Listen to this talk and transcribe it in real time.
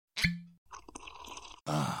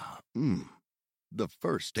The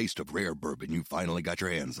first taste of rare bourbon you finally got your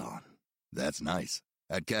hands on. That's nice.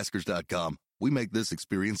 At Caskers.com, we make this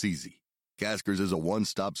experience easy. Caskers is a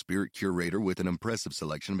one-stop spirit curator with an impressive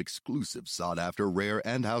selection of exclusive, sought-after, rare,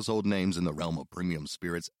 and household names in the realm of premium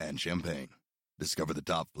spirits and champagne. Discover the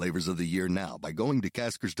top flavors of the year now by going to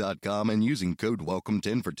Caskers.com and using code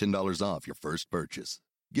WELCOME10 for $10 off your first purchase.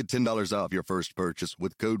 Get $10 off your first purchase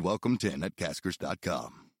with code WELCOME10 at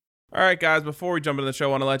Caskers.com. All right, guys, before we jump into the show,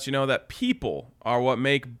 I want to let you know that people are what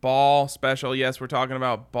make Ball special. Yes, we're talking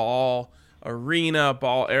about Ball Arena,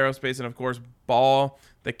 Ball Aerospace, and, of course, Ball,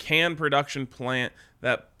 the can production plant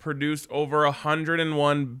that produced over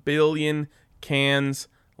 101 billion cans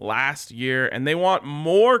last year. And they want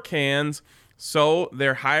more cans, so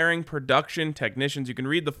they're hiring production technicians. You can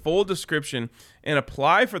read the full description and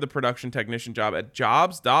apply for the production technician job at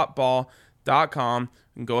jobs.ball.com.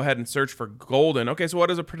 And go ahead and search for Golden. Okay, so what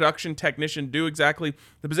does a production technician do exactly?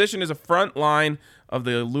 The position is a front line of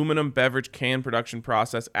the aluminum beverage can production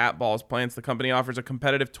process at Ball's plants. The company offers a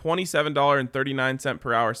competitive $27.39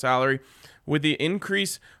 per hour salary with the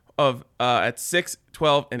increase of at 6,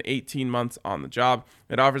 12, and 18 months on the job.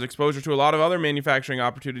 It offers exposure to a lot of other manufacturing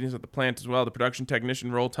opportunities at the plant as well. The production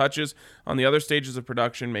technician role touches on the other stages of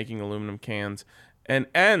production, making aluminum cans and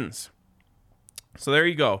ends. So there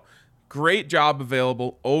you go. Great job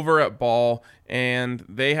available over at Ball, and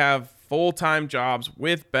they have full-time jobs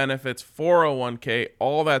with benefits, 401k,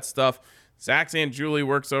 all that stuff. Zach's Aunt Julie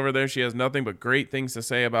works over there. She has nothing but great things to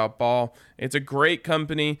say about Ball. It's a great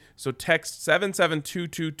company, so text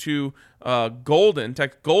 77222 Golden.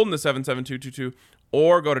 Text Golden to 77222,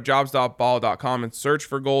 or go to jobs.ball.com and search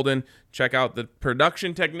for Golden. Check out the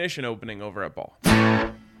production technician opening over at Ball.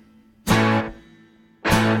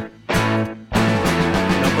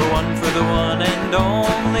 For the one and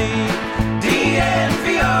only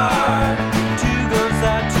DNVR. 2 goes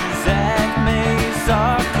out to Zac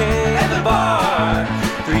Mason at the bar.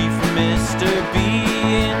 3 for Mr. B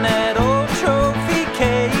in that old trophy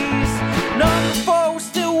case. Number 4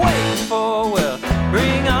 still waiting for, well,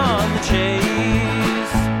 bring on the chase.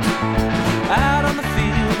 Out on the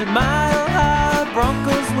field at Mile High,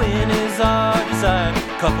 Broncos win is our desire.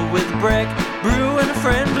 Coupled with a break, brew and a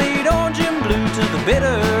friend, bleed orange and blue to the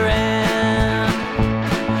bitter end.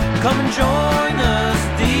 Come and join us,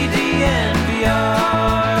 DNVR.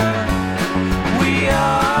 We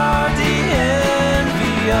are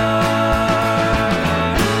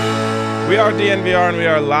DNVR. We are DNVR, and we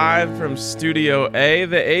are live from Studio A.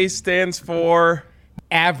 The A stands for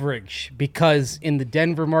average, because in the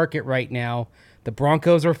Denver market right now, the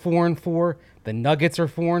Broncos are 4-4, the Nuggets are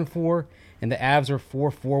 4-4, and the Avs are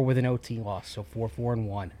 4-4 with an OT loss, so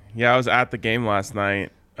 4-4-1. Yeah, I was at the game last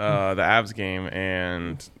night, the Avs game,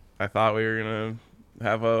 and I thought we were gonna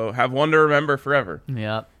have one to remember forever.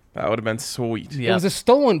 Yep. That would have been sweet. Yep. It was a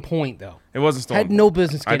stolen point, though. It was a stolen Had no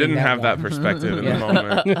business getting I didn't that have one. that perspective in the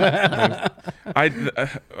moment.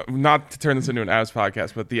 Not to turn this into an Avs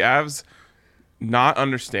podcast, but the Avs not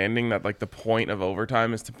understanding that, like, the point of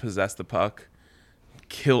overtime is to possess the puck.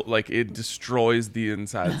 It destroys the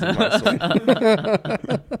insides of my soul.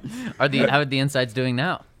 How are the insides doing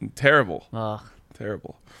now? Terrible. Ugh.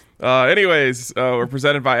 Terrible. Anyways, we're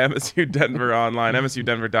presented by MSU Denver Online,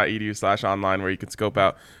 msudenver.edu/online, where you can scope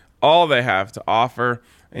out all they have to offer.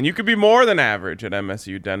 And you could be more than average at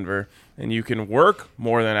MSU Denver, and you can work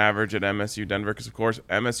more than average at MSU Denver because, of course,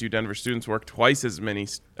 MSU Denver students work twice as many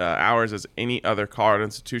hours as any other Colorado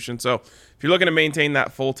institution. So if you're looking to maintain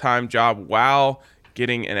that full-time job while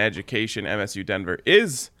getting an education, MSU Denver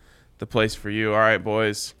is the place for you. All right,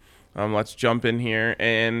 boys, let's jump in here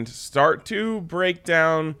and start to break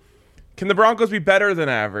down, can the Broncos be better than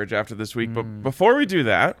average after this week? But before we do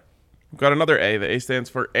that, we've got another A. The A stands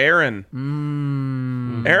for Aaron.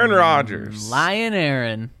 Aaron Rodgers. Lying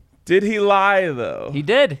Aaron. Did he lie, though? He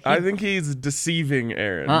did. I think he's deceiving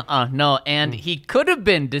Aaron. No, and he could have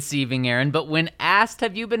been deceiving Aaron, but when asked,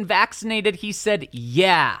 have you been vaccinated, he said,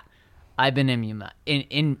 yeah. I've been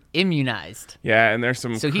immunized. Yeah, and there's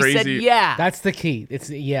some so crazy... he said, yeah. That's the key.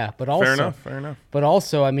 It's yeah, but also... Fair enough. But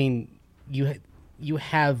also, I mean, you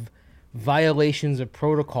have violations of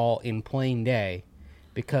protocol in plain day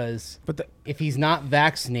because if he's not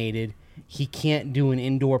vaccinated, he can't do an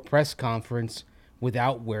indoor press conference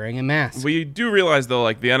without wearing a mask. We do realize, though,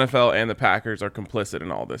 like the NFL and the Packers are complicit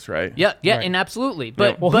in all this, right? Yeah, right. And absolutely.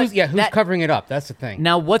 But who's covering it up? That's the thing.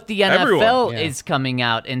 Now, what the NFL Everyone. is coming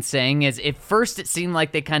out and saying is, at first it seemed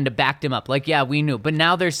like they kind of backed him up. Like, yeah, we knew. But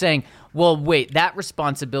now they're saying, well, wait, that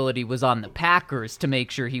responsibility was on the Packers to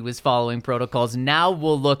make sure he was following protocols. Now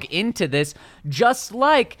we'll look into this, just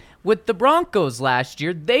like with the Broncos last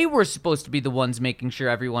year. They were supposed to be the ones making sure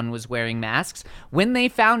everyone was wearing masks. When they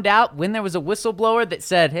found out, when there was a whistleblower that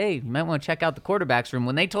said, hey, you might want to check out the quarterback's room,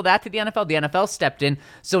 when they told that to the NFL stepped in.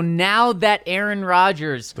 So now that Aaron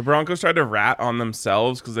Rodgers... The Broncos tried to rat on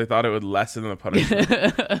themselves because they thought it would lessen the punishment.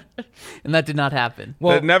 And that did not happen.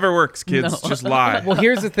 Well, that never works, kids. No. Just lie. Well,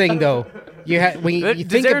 here's the thing, though.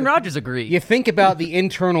 Does Aaron Rodgers agree? You think about the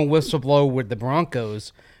internal whistleblower with the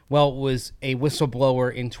Broncos. Well, it was a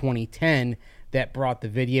whistleblower in 2010 that brought the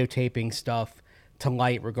videotaping stuff to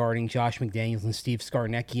light regarding Josh McDaniels and Steve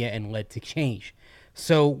Skarnecchia and led to change.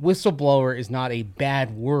 So whistleblower is not a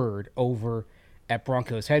bad word over at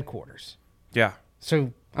Broncos headquarters. Yeah.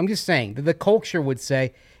 So I'm just saying that the culture would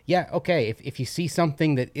say, yeah, okay, if you see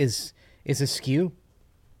something that is askew,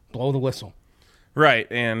 blow the whistle. Right,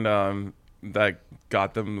 and that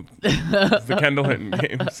got them the Kendall Hinton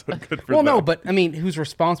game. So good for them. No, but I mean, who's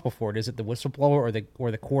responsible for it? Is it the whistleblower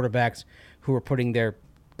or the quarterbacks who are putting their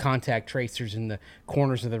contact tracers in the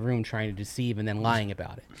corners of the room trying to deceive and then lying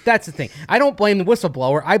about it? That's the thing. I don't blame the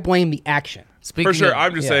whistleblower. I blame the action. For sure.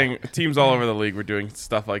 I'm just saying teams all over the league were doing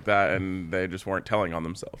stuff like that, and they just weren't telling on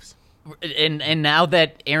themselves. And now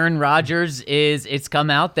that Aaron Rodgers it's come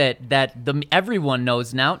out that everyone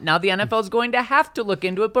knows now the NFL is going to have to look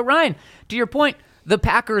into it. But Ryan, to your point, the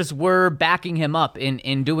Packers were backing him up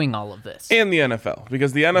in doing all of this. And the NFL,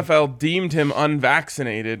 because the NFL deemed him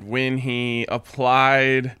unvaccinated when he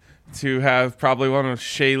applied to have probably one of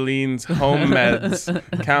Shailene's home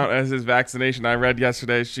meds count as his vaccination. I read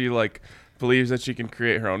yesterday she believes that she can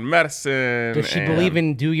create her own medicine. Does she believe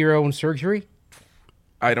in do your own surgery?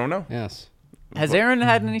 I don't know. Yes. Has Aaron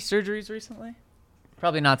had any surgeries recently?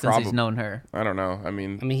 Probably not since he's known her. I don't know. I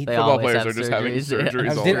mean football players are just having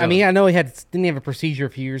surgeries. I know didn't he have a procedure a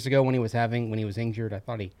few years ago when he was injured? I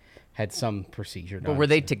thought he had some procedure done. But were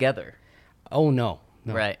they together? Oh no.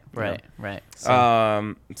 Right.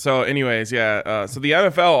 So anyways, yeah. So the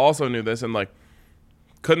NFL also knew this, and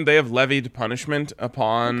couldn't they have levied punishment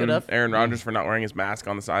upon Aaron Rodgers for not wearing his mask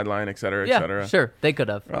on the sideline, et cetera, et cetera? Yeah, sure. They could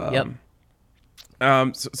have. Yep.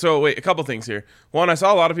 So wait, a couple things here. One, I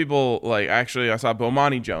saw a lot of people I saw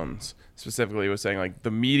Bomani Jones specifically was saying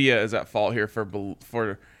the media is at fault here for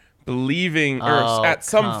believing or at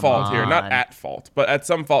some fault here, not at fault, but at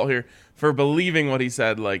some fault here for believing what he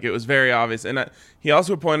said. It was very obvious, and he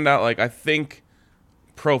also pointed out I think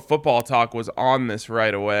Pro Football Talk was on this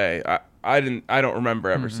right away. I don't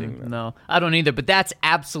remember ever seeing that. No, I don't either, but that's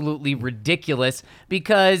absolutely ridiculous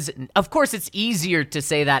because, of course, it's easier to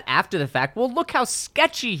say that after the fact. Well, look how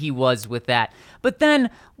sketchy he was with that. But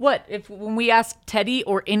then, when we ask Teddy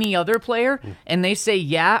or any other player and they say,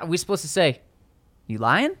 yeah, are we supposed to say, you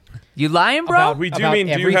lying? You lying, bro? Do you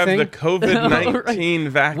have the COVID-19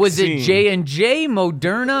 vaccine? Was it J&J,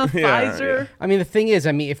 Moderna, Pfizer? Yeah. I mean, the thing is,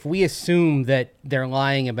 if we assume that they're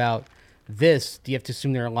lying about this, do you have to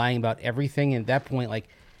assume they're lying about everything? And at that point,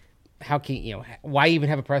 how can why even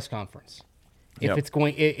have a press conference if it's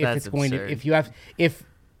going if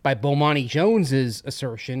by Bomani Jones's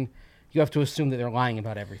assertion you have to assume that they're lying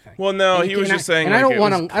about everything? Well, no, he was just saying, and I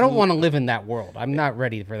don't want to live in that world. I'm not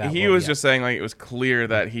ready for that. He was just saying it was clear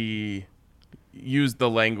that he used the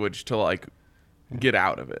language to get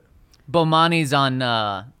out of it. Bomani's on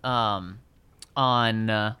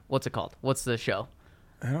what's it called? What's the show?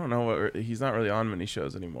 I don't know. He's not really on many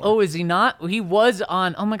shows anymore. Oh, is he not? He was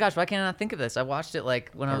on. Oh my gosh, why can't I not think of this? I watched it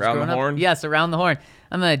when I was growing up. Around the Horn? Yes, Around the Horn.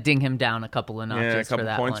 I'm gonna ding him down a couple of notches for that one.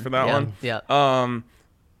 Yeah, a couple points for that one. Yeah.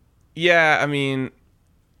 Yeah, I mean,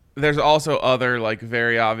 there's also other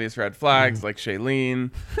very obvious red flags like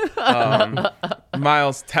Shailene,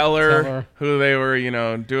 Miles Teller, who they were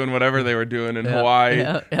doing whatever they were doing in Hawaii.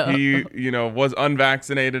 Yeah. He was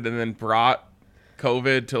unvaccinated and then brought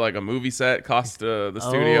COVID to a movie set, cost the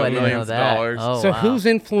studio millions of dollars. Oh, so who's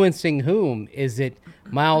influencing whom? Is it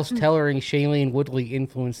Miles Teller and Shailene Woodley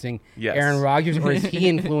influencing Aaron Rodgers, or is he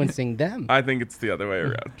influencing them? I think it's the other way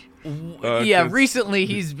around. Recently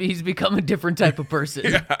he's become a different type of person.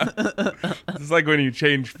 It's like when you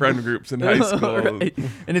change friend groups in high school. Right.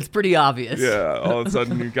 And it's pretty obvious. Yeah, all of a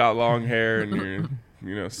sudden you got long hair and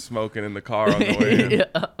you're smoking in the car on the way in.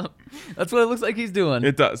 Yeah. That's what it looks like he's doing.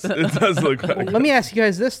 It does. It does look like Let me ask you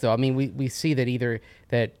guys this, though. I mean, we see that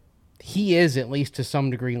he is, at least to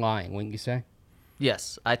some degree, lying, wouldn't you say?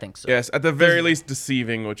 Yes, I think so. Yes, at the very least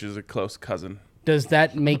deceiving, which is a close cousin. Does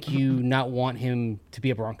that make you not want him to be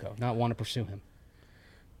a Bronco, not want to pursue him?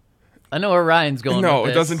 I know where Ryan's going No,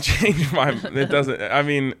 with it doesn't change my... It doesn't... I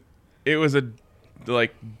mean, it was a,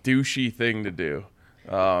 douchey thing to do.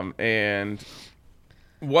 And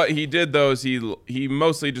what he did, though, is he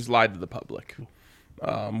mostly just lied to the public,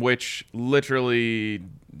 which literally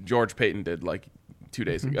George Payton did like 2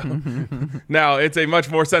 days ago. Now, it's a much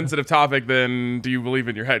more sensitive topic than do you believe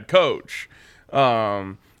in your head coach?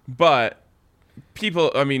 But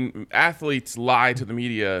athletes lie to the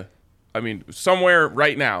media. Somewhere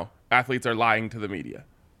right now, athletes are lying to the media.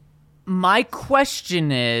 My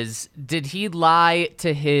question is, did he lie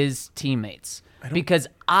to his teammates? Because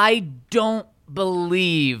I don't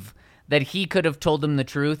believe that he could have told them the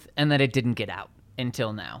truth and that it didn't get out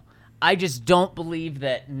until now. I just don't believe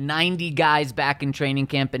that 90 guys back in training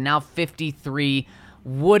camp and now 53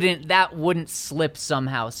 wouldn't slip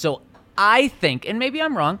somehow. So I think, and maybe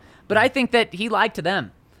I'm wrong, but I think that he lied to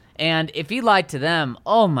them. And if he lied to them,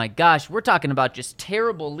 oh my gosh, we're talking about just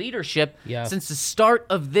terrible leadership since the start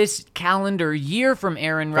of this calendar year from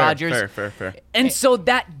Aaron Rodgers. Fair. And so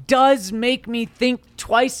that does make me think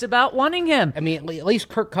twice about wanting him. At least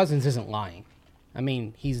Kirk Cousins isn't lying.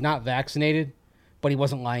 He's not vaccinated, but he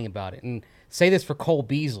wasn't lying about it. And say this for Cole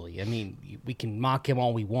Beasley. We can mock him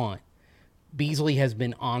all we want. Beasley has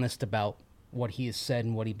been honest about what he has said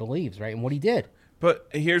and what he believes, right, and what he did. But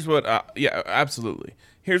here's what, absolutely.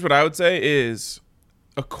 Here's what I would say is,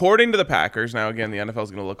 according to the Packers, now again, the NFL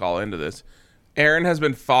is going to look all into this, Aaron has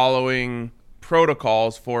been following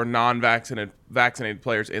protocols for vaccinated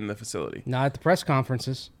players in the facility. Not at the press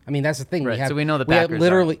conferences. That's the thing. Right, so we know the Packers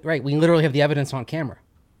we literally have the evidence on camera.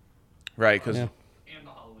 Right, because... And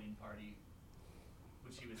the Halloween party,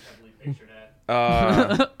 which he was heavily pictured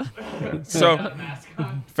at. So...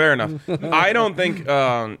 Fair enough. I don't think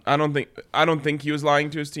he was lying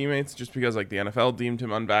to his teammates just because the NFL deemed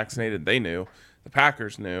him unvaccinated. They knew. The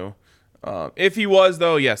Packers knew. If he was,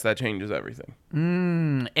 though, yes, that changes everything.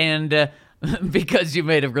 And because you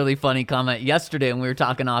made a really funny comment yesterday and we were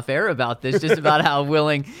talking off air about this, just about how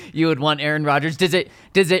willing you would want Aaron Rodgers. Does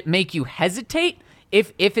it make you hesitate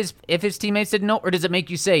if his teammates didn't know, or does it make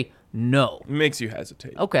you say no? It makes you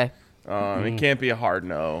hesitate. Okay. It can't be a hard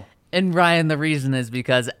no. And Ryan, the reason is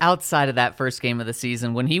because outside of that first game of the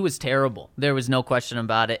season, when he was terrible, there was no question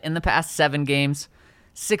about it. In the past 7 games,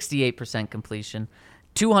 68% completion,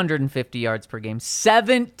 250 yards per game,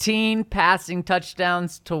 17 passing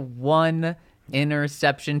touchdowns to 1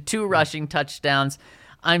 interception, 2 rushing touchdowns.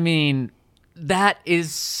 That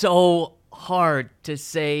is so hard to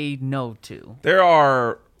say no to. There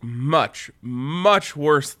are much, much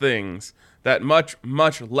worse things that much,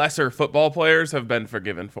 much lesser football players have been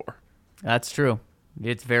forgiven for. That's true.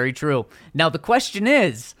 It's very true. Now, the question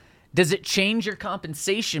is, does it change your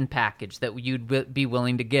compensation package that you'd be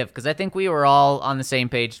willing to give? Because I think we were all on the same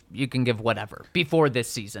page. You can give whatever before this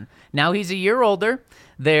season. Now he's a year older.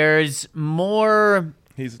 There's more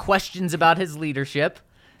questions about his leadership.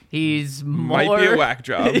 Might be a whack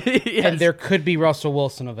job. Yes. And there could be Russell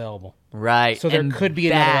Wilson available. Right. So there could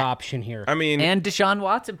be another option here. And Deshaun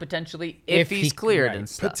Watson potentially if he's cleared and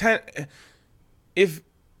stuff.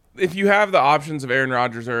 If you have the options of Aaron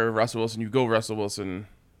Rodgers or Russell Wilson, you go Russell Wilson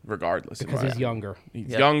regardless. Because he's younger. He's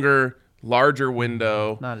younger, larger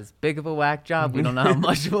window. Not as big of a whack job. We don't know how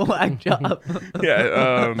much of a whack job.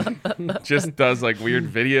 Just does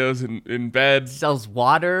weird videos in bed. Sells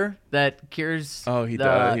water that cures he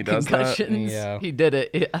does concussions. That? Yeah. He did it.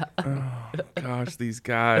 Yeah. Oh, gosh, these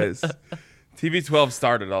guys. TB12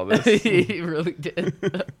 started all this. He really did.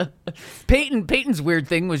 Peyton's weird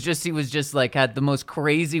thing was he was had the most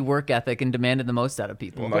crazy work ethic and demanded the most out of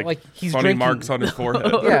people. He's funny drinking marks on his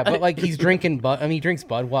forehead. Yeah, but he's drinking. He drinks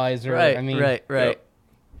Budweiser. Right. Yep.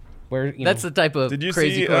 Where that's the type of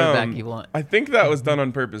crazy quarterback you want. I think that was done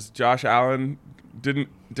on purpose. Josh Allen didn't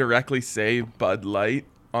directly say Bud Light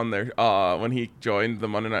on their when he joined the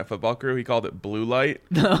Monday Night Football crew. He called it Blue Light.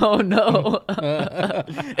 No.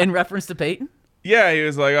 In reference to Peyton? Yeah, he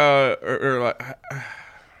was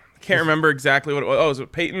can't remember exactly what it was. Oh, so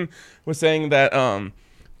Peyton was saying that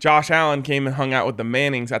Josh Allen came and hung out with the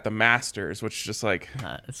Mannings at the Masters, which is just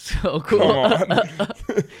that's so cool. Come on.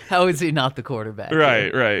 How is he not the quarterback?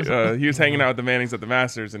 Right. He was hanging out with the Mannings at the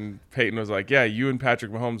Masters, and Peyton was like, "Yeah, you and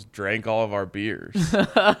Patrick Mahomes drank all of our beers."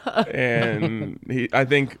 And I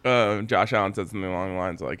think Josh Allen said something along the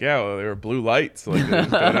lines "Yeah, well, they were blue lights, they didn't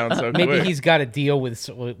go down so maybe quick." He's got a deal with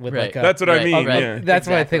right. That's what I mean. Yeah. That's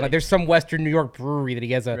what I think. There's some Western New York brewery that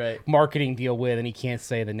he has a marketing deal with, and he can't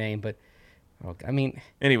say the name, but.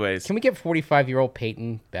 Anyways, can we get 45-year-old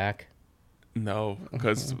Peyton back? No,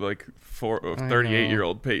 because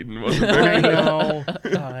 38-year-old Peyton wasn't there. I know.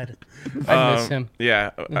 God. I miss him. Yeah.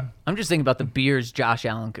 I'm just thinking about the beers Josh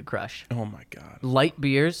Allen could crush. Oh my God. Light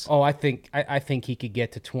beers. Oh, I think he could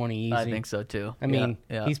get to 20 easy. I think so too. I mean,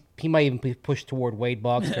 he might even be pushed toward Wade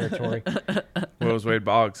Boggs territory. What was Wade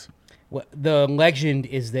Boggs? Well, the legend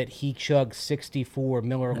is that he chugged 64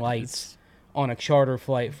 Miller Lights on a charter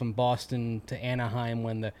flight from Boston to Anaheim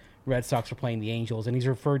when the Red Sox were playing the Angels, and he's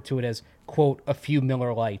referred to it as, quote, a few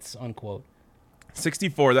Miller Lights, unquote.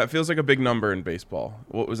 64, that feels like a big number in baseball.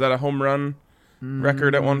 What was that, a home run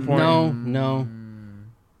record at one point? No.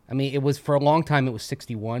 I mean, it was, for a long time, it was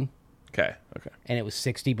 61. Okay. And it was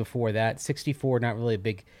 60 before that. 64, not really a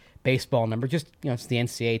big baseball number. Just, it's the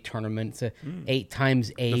NCAA tournament. It's a 8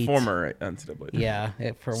 times 8. The former NCAA. Yeah,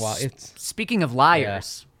 for a while. Speaking of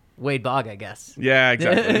liars, Wade Bogg, I guess. Yeah,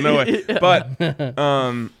 exactly. No way.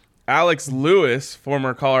 But Alex Lewis,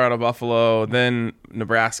 former Colorado Buffalo, then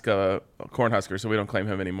Nebraska Cornhusker, so we don't claim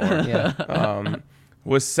him anymore,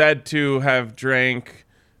 was said to have drank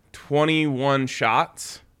 21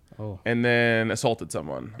 shots and then assaulted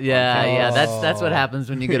someone. Yeah, that's what happens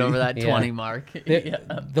when you get over that 20 mark.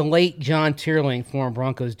 The late John Tierling, former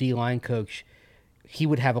Broncos D-line coach, he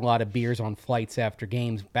would have a lot of beers on flights after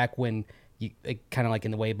games back when, kind of like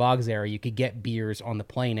in the Wade Boggs era, you could get beers on the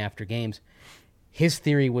plane after games. His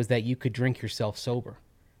theory was that you could drink yourself sober.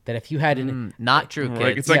 That if you had not true, kids.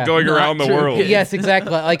 Like, it's like going around the world. Kids. Yes,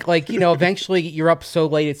 exactly. Like eventually you're up so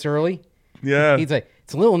late it's early. Yeah. He's like,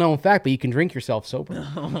 it's a little known fact, but you can drink yourself sober.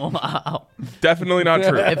 Wow. Definitely not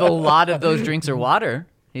true. If a lot of those drinks are water,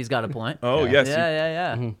 he's got a point. Oh, yes.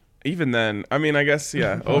 Yeah. Mm-hmm. Even then, I mean, I guess,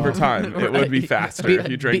 over time, it would be faster if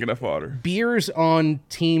you drank enough water. Beers on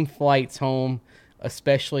team flights home,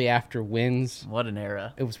 especially after wins. What an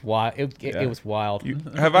era. It was wild. It was wild.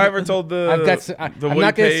 Have I ever told the I'm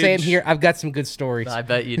not going to say it here. I've got some good stories. I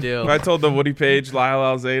bet you do. Have I told the Woody Page,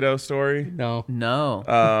 Lyle Alzado story? No.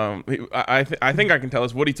 I think I can tell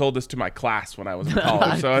this. Woody told this to my class when I was in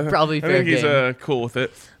college. So I think he's cool with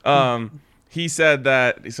it. He said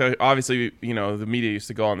that, so obviously, the media used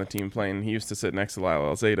to go on the team plane. He used to sit next to Lyle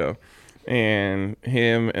Alzado. And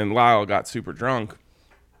him and Lyle got super drunk.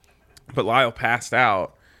 But Lyle passed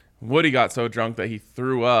out. Woody got so drunk that he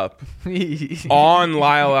threw up on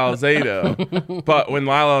Lyle Alzado. But when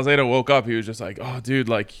Lyle Alzado woke up, he was just like, oh, dude,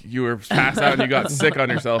 like, you were passed out and you got sick on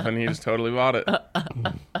yourself. And he just totally bought it.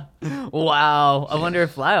 Wow. I wonder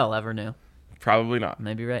if Lyle ever knew. Probably not.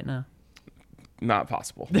 Maybe right now. Not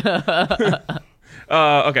possible.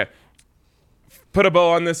 Okay. Put a bow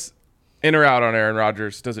on this. In or out on Aaron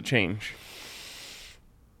Rodgers? Does it change?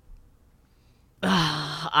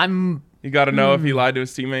 You got to know if he lied to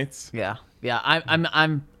his teammates. Yeah.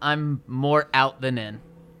 I'm more out than in.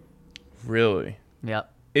 Really?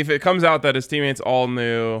 Yep. If it comes out that his teammates all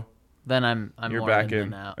knew, then I'm you're more back in in.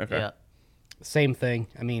 than out. Okay. Yep. Same thing.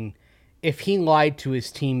 I mean, if he lied to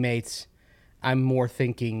his teammates, I'm more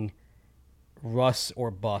thinking Russ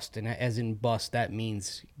or bust, and as in bust, that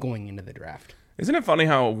means going into the draft. Isn't it funny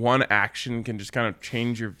how one action can just kind of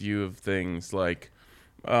change your view of things? Like,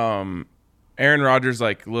 Aaron Rodgers'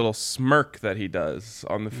 like little smirk that he does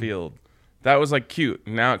on the field. That was like cute.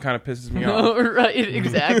 Now it kind of pisses me off. Right,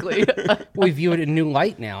 exactly. We view it in a new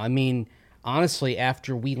light now. I mean, honestly,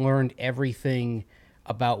 after we learned everything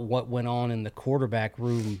about what went on in the quarterback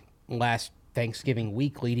room last Thanksgiving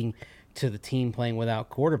week, leading to the team playing without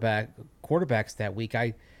quarterbacks that week,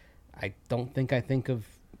 I don't think I think of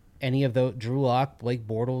any of those, Drew Lock, Blake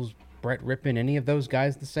Bortles, Brett Rippon, any of those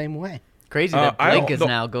guys the same way. Crazy that Blake is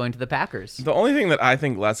now going to the Packers. The only thing that I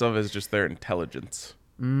think less of is just their intelligence.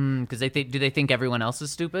 Because do they think everyone else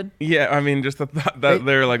is stupid? Yeah, I mean, just the thought that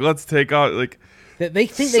they're like, let's take out, like, they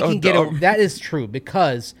think they can get that is true,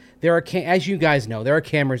 because there are, as you guys know, there are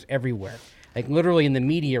cameras everywhere. Like literally in the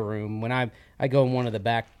media room, when I go in one of the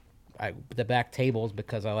back tables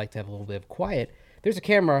because I like to have a little bit of quiet, there's a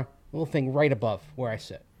camera, a little thing right above where I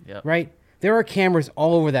sit. Yep. Right? There are cameras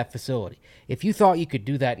all over that facility. If you thought you could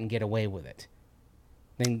do that and get away with it,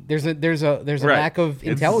 then there's a right. lack of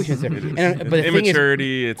intelligence there. But the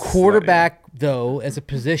immaturity. Thing is, quarterback, though, as a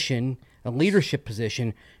position, a leadership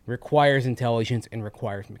position, requires intelligence and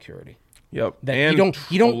requires maturity. Yep. That and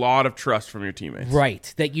you don't a lot of trust from your teammates.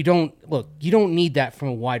 Right. That you don't need that from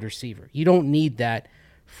a wide receiver. You don't need that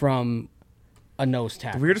from a nose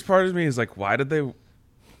tackle. The weirdest part of me is like, why did they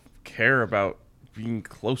care about being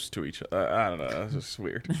close to each other? I don't know. That's just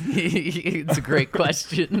weird. It's a great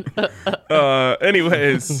question.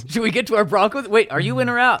 Anyways, should we get to our Broncos? Wait, are you in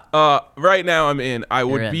or out? Right now I'm in. I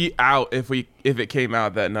would in. be out if it came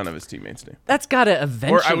out that none of his teammates do. That's got to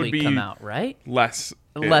eventually I would be come out, right? Less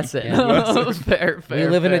in. Fair. We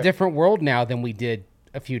live in a different world now than we did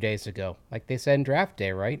a few days ago, like they said in draft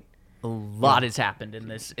day, right? A lot has happened in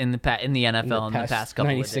the NFL in the past couple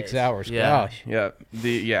 96 of days. hours. Yeah.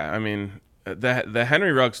 Gosh. I mean, the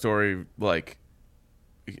Henry Ruggs story, like,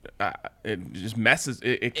 it just messes.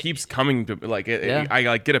 It keeps coming to I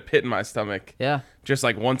like get a pit in my stomach. Yeah. Just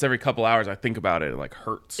like once every couple hours, I think about it. It like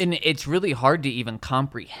hurts. And it's really hard to even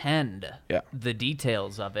comprehend the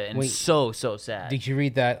details of it, and so sad. Did you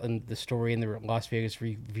read that in the story in the Las Vegas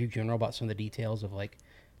Review-Journal about some of the details of like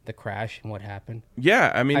the crash and what happened?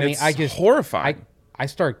 Yeah, I mean, it's just horrifying. I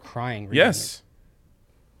started crying reading yes.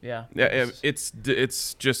 it. Yeah.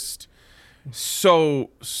 It's just so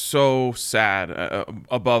sad.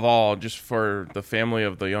 Above all, just for the family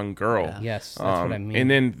of the young girl. Yeah. Yes, that's what I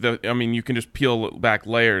mean. And then you can just peel back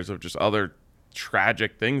layers of just other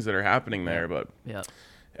tragic things that are happening there. But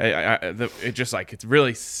it just like it's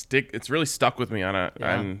really stuck with me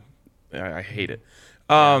and I hate it.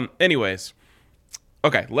 Anyways.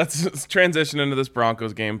 Okay, let's transition into this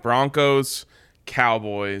Broncos game. Broncos,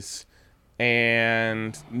 Cowboys,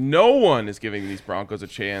 and no one is giving these Broncos a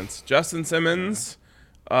chance. Justin Simmons,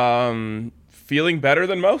 feeling better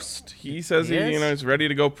than most. He says he's ready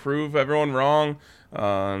to go prove everyone wrong.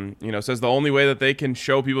 Says the only way that they can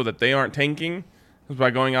show people that they aren't tanking is by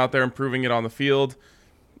going out there and proving it on the field.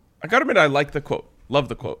 I gotta admit, I like the quote. Love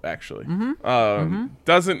the quote, actually.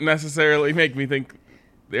 Doesn't necessarily make me think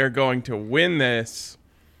they're going to win this,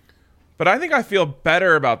 but I think I feel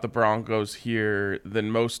better about the Broncos here than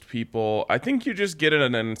most people. I think you just get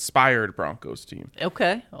an inspired Broncos team.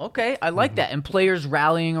 Okay, I like that. And players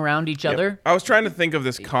rallying around each other. I was trying to think of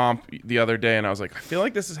this comp the other day, and I was like, I feel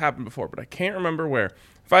like this has happened before, but I can't remember where. It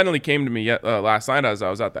finally came to me last night as I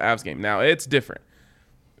was at the Avs game. Now, it's different.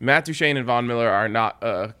 Matt Duchene and Von Miller are not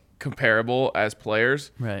comparable as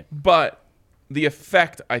players, right? But the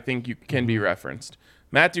effect, I think, can be referenced.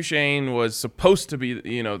 Matt Duchene was supposed to be,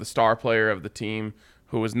 the star player of the team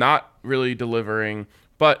who was not really delivering,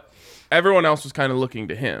 but everyone else was kind of looking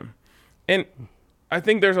to him. And I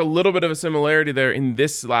think there's a little bit of a similarity there in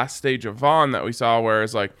this last stage of Von that we saw, where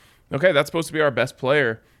it's like, okay, that's supposed to be our best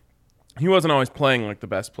player. He wasn't always playing like the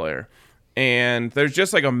best player. And there's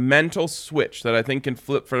just like a mental switch that I think can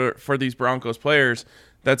flip for these Broncos players.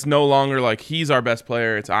 That's no longer like he's our best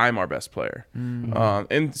player. It's I'm our best player.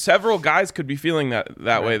 And several guys could be feeling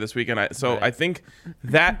that way this weekend. I think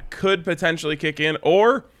that could potentially kick in,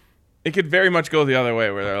 or it could very much go the other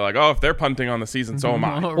way where they're like, oh, if they're punting on the season, so am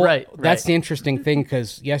I. Well, that's the interesting thing,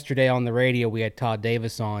 because yesterday on the radio we had Todd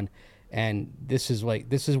Davis on, and this is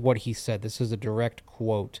what he said. This is a direct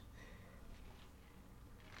quote.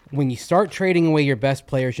 When you start trading away your best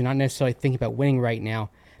players, you're not necessarily thinking about winning right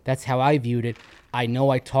now. That's how I viewed it. I know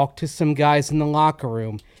I talked to some guys in the locker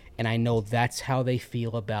room, and I know that's how they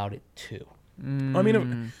feel about it too. I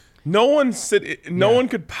mean, no one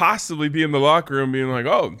could possibly be in the locker room being like,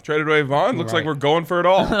 "Oh, traded away Von. Looks like we're going for it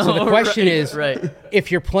all." So the question is,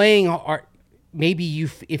 if you're playing,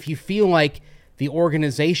 if you feel like the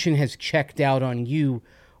organization has checked out on you,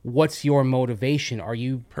 what's your motivation? Are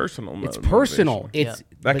you personal? It's personal.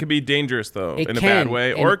 That could be dangerous though, in a bad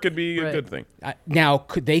way, or it could be a good thing. Now,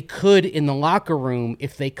 they could in the locker room,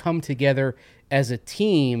 if they come together as a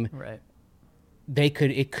team,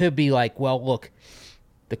 it could be like, well, look,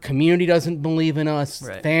 the community doesn't believe in us,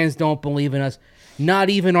 fans don't believe in us,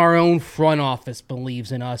 not even our own front office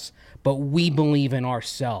believes in us, but we believe in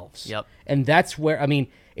ourselves. Yep. And that's where,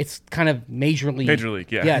 it's kind of Major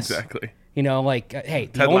League. Yeah, yes. Exactly. Hey,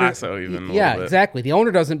 Ted Lasso even. Exactly. The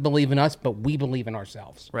owner doesn't believe in us, but we believe in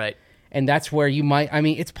ourselves. Right. And that's where you might,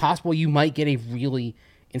 it's possible you might get a really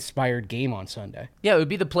inspired game on Sunday. Yeah, it would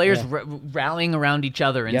be the players rallying around each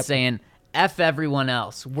other and saying, F everyone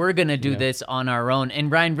else. We're going to do this on our own. And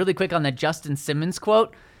Ryan, really quick on that Justin Simmons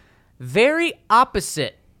quote, very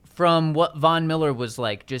opposite from what Von Miller was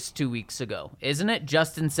like just 2 weeks ago, isn't it?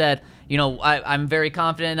 Justin said, I'm very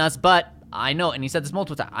confident in us, but I know, and he said this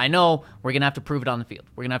multiple times, I know we're going to have to prove it on the field.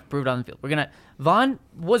 Von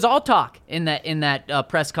was all talk in that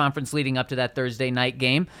press conference leading up to that Thursday night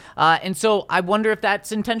game. And so I wonder if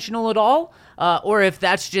that's intentional at all, or if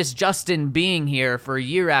that's just Justin being here for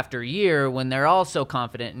year after year when they're all so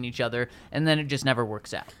confident in each other, and then it just never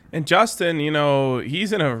works out. And Justin,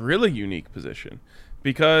 he's in a really unique position,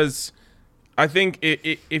 because I think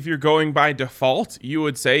if you're going by default, you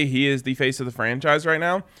would say he is the face of the franchise right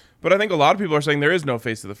now. But I think a lot of people are saying there is no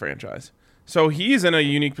face of the franchise. So he's in a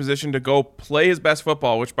unique position to go play his best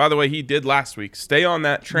football, which, by the way, he did last week. Stay on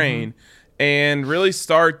that train and really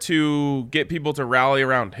start to get people to rally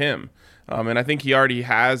around him. And I think he already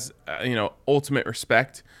has, ultimate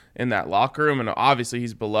respect in that locker room, and obviously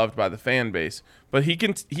he's beloved by the fan base. But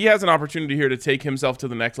he has an opportunity here to take himself to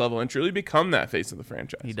the next level and truly become that face of the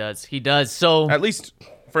franchise. He does. So at least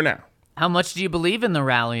for now. How much do you believe in the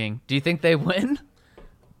rallying? Do you think they win?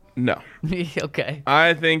 No. Okay.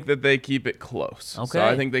 I think that they keep it close. Okay. So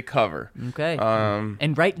I think they cover. Okay.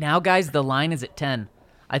 And right now, guys, the line is at 10.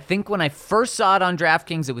 I think when I first saw it on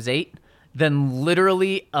DraftKings, it was 8. Then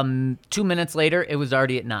literally 2 minutes later, it was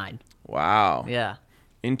already at 9. Wow. Yeah.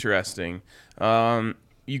 Interesting.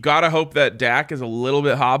 You got to hope that Dak is a little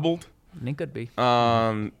bit hobbled. It could be.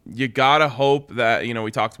 You got to hope that,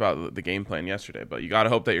 we talked about the game plan yesterday, but you got to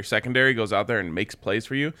hope that your secondary goes out there and makes plays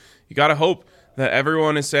for you. You got to hope that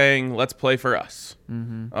everyone is saying, let's play for us.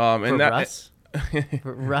 Mm-hmm. For Russ?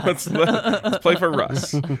 For Russ. let's play for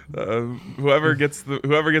Russ. Whoever gets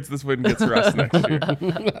this win gets Russ next year.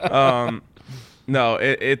 No,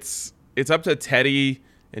 it's up to Teddy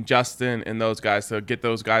and Justin and those guys to get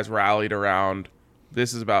those guys rallied around.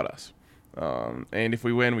 This is about us. And if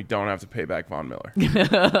we win, we don't have to pay back Von Miller.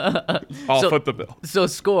 I'll foot the bill. So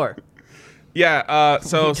score. Yeah,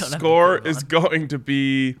 so score is going to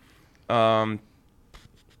be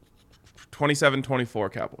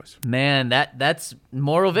 27-24 Cowboys. Man, that's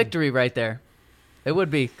moral victory right there. It would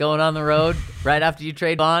be going on the road right after you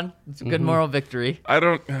trade Von. It's a good moral victory.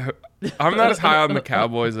 I'm not as high on the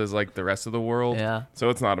Cowboys as like the rest of the world. Yeah. So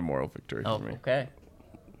it's not a moral victory for me. Okay.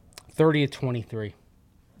 30-23.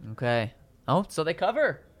 Okay. Oh, so they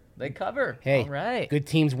cover. Hey, all right. Good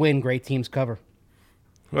teams win, great teams cover.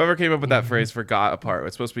 Whoever came up with that phrase forgot a part.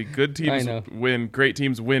 It's supposed to be good teams win, great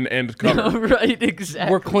teams win and cover. Right,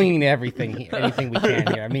 exactly. We're clinging to everything we can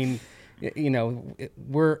here. I mean,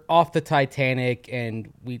 we're off the Titanic,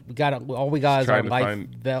 and we got all we got is our life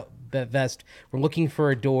vest. We're looking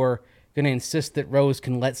for a door. Going to insist that Rose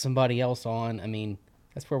can let somebody else on. I mean,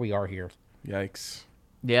 that's where we are here. Yikes.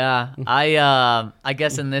 Yeah, I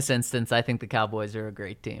guess in this instance, I think the Cowboys are a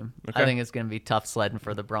great team. Okay. I think it's going to be tough sledding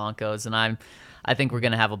for the Broncos, and I think we're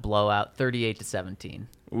going to have a blowout, 38-17.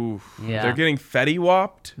 Oof. Yeah. They're getting Fetty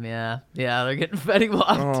whopped? Yeah, they're getting Fetty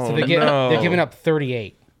whopped. Oh, So they're giving up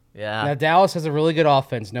 38. Yeah. Now, Dallas has a really good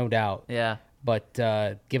offense, no doubt. Yeah. But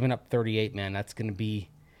giving up 38, man, that's going to be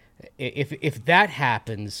 – if that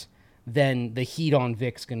happens, then the heat on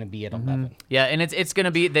Vic's going to be at 11. Yeah, and it's going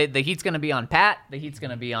to be the heat's going to be on Pat, the heat's going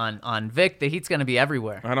to be on Vic, the heat's going to be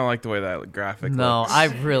everywhere. I don't like the way that graphic No, looks. I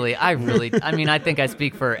mean, I think I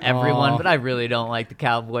speak for everyone, but I really don't like the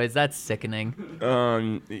Cowboys. That's sickening.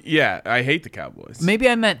 Yeah, I hate the Cowboys. Maybe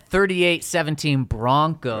I meant 38-17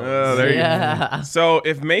 Broncos. Oh, there you yeah. go. So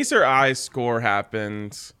if Mace or I's score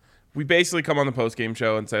happens, we basically come on the postgame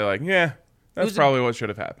show and say, like, yeah, that's probably what should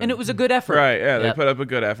have happened. And it was a good effort. Right, yeah, they Yep. put up a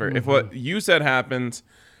good effort. If what you said happens,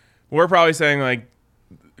 we're probably saying, like,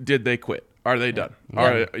 did they quit? Are they done?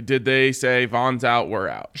 Did they say Von's out, we're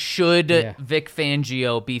out? Should Vic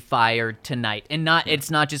Fangio be fired tonight? And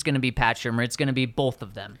it's not just going to be Pat Shurmur. It's going to be both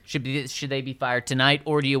of them. Should they be fired tonight,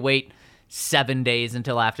 or do you wait 7 days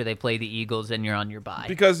until after they play the Eagles and you're on your bye?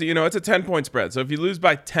 Because, it's a 10-point spread. So if you lose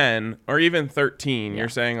by 10 or even 13, you're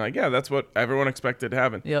saying, like, yeah, that's what everyone expected to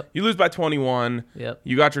happen. Yep. You lose by 21. Yep.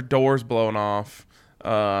 You got your doors blown off.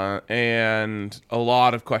 And a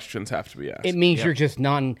lot of questions have to be asked. It means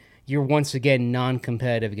you're once again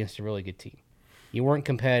non-competitive against a really good team. You weren't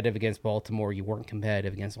competitive against Baltimore. You weren't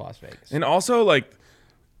competitive against Las Vegas. And also, like,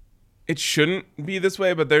 it shouldn't be this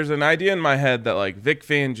way, but there's an idea in my head that, like, Vic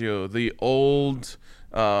Fangio, the old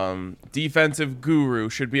defensive guru,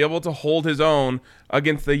 should be able to hold his own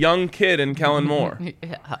against the young kid in Kellen Moore.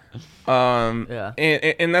 And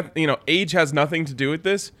that, age has nothing to do with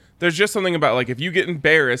this. There's just something about, like, if you get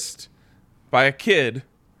embarrassed by a kid,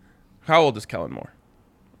 how old is Kellen Moore?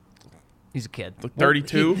 He's a kid. Like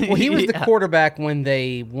 32? He was the quarterback when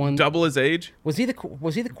they won. Double his age? Was he the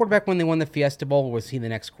quarterback when they won the Fiesta Bowl, or was he the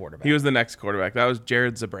next quarterback? He was the next quarterback. That was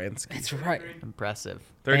Jared Zabransky. That's right. Impressive.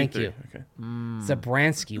 33. Thank you. Okay.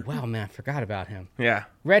 Zabransky. Wow, man, I forgot about him. Yeah.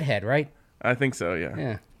 Redhead, right? I think so, yeah.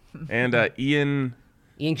 Yeah. And Ian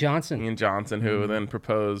Johnson. who then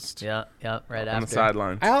proposed Yeah, right on after. the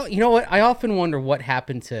sidelines. You know what? I often wonder what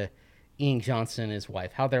happened to Ian Johnson and his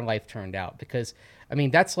wife, how their life turned out. Because, I mean,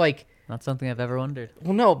 that's like... Not something I've ever wondered.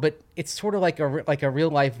 Well, no, but it's sort of like a real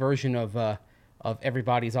life version of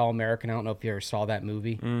Everybody's All American. I don't know if you ever saw that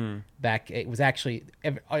movie. It was actually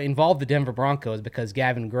involved the Denver Broncos because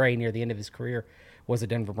Gavin Gray near the end of his career was a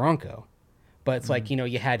Denver Bronco, But it's like,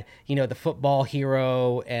 you had, the football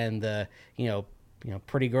hero and the,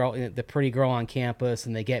 pretty girl on campus,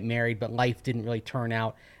 and they get married, but life didn't really turn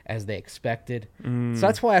out as they expected. So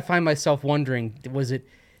that's why I find myself wondering, is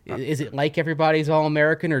it like Everybody's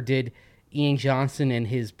All-American, or did Ian Johnson and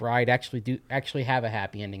his bride actually have a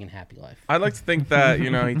happy ending and happy life? I'd like to think that,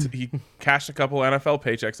 he cashed a couple NFL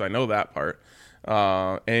paychecks. I know that part.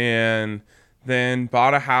 And then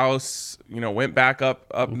bought a house, went back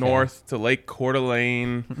up north to Lake Coeur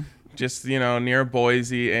d'Alene, just, near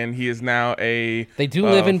Boise. And he is now they do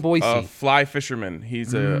live in Boise. A fly fisherman.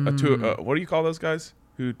 He's what do you call those guys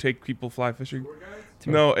who take people fly fishing?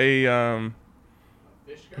 No, a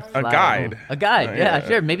guide. A guide, yeah,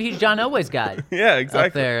 sure. Maybe he's John Elway's guide. Yeah, exactly.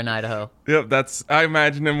 Up there in Idaho. Yep, I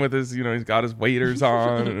imagine him with his, he's got his waders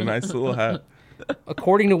on and a nice little hat.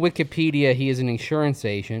 According to Wikipedia, he is an insurance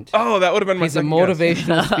agent. Oh, that would have been my second guess. He's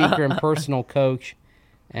a motivational speaker and personal coach,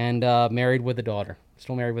 and married with a daughter.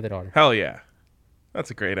 Still married with a daughter. Hell yeah. That's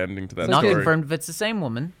a great ending to that Not story. confirmed if it's the same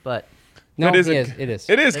woman, but... No, it is.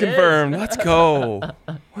 It is confirmed. Let's go.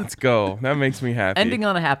 Let's go. That makes me happy. Ending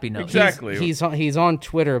on a happy note. Exactly. He's on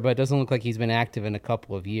Twitter, but it doesn't look like he's been active in a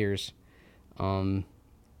couple of years.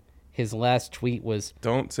 His last tweet was...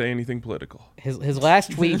 Don't say anything political. His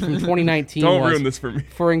last tweet from 2019 Don't was... ruin this for me.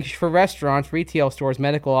 For restaurants, retail stores,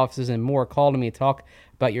 medical offices, and more, call to me to talk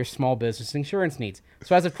about your small business insurance needs.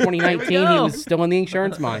 So as of 2019, he was still in the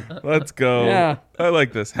insurance mine. Let's go. Yeah. I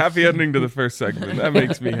like this. Happy ending to the first segment. That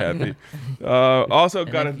makes me happy. Also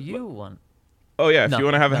got if you want... Oh, yeah. If you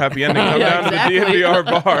want to have a happy ending, come down to the DNVR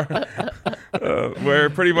bar, where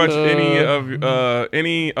pretty much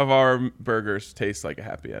any of our burgers taste like a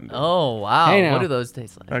happy ending. Oh, wow. Hey, what do those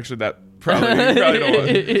taste like? Actually, you probably don't want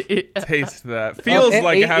to taste that. Feels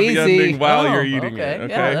like a happy ending while you're eating it. Okay?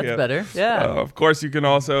 Yeah, that's better. Yeah. Of course, you can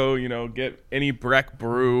also, get any Breck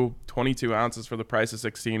brew, 22 ounces for the price of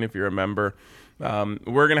 16 if you're a member.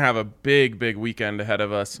 We're going to have a big weekend ahead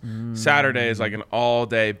of us. Saturday is like an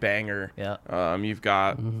all-day banger. Yeah. You've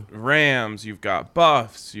got Rams, you've got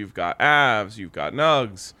Buffs, you've got Avs, you've got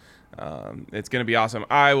Nugs. It's going to be awesome.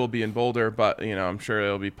 I will be in Boulder, but, I'm sure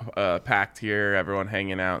it'll be packed here, everyone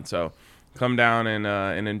hanging out. So come down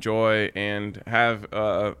and enjoy and have,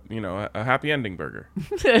 a happy ending burger.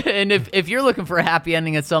 And if you're looking for a happy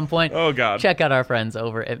ending at some point, oh God, check out our friends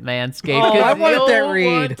over at Manscaped. Oh, I wanted that read.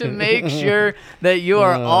 Want to make sure that you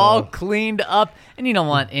are all cleaned up, and you don't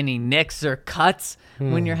want any nicks or cuts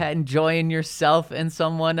when you're enjoying yourself and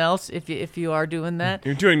someone else. If you are doing that,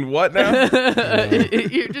 you're doing what now?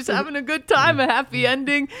 You're just having a good time, a happy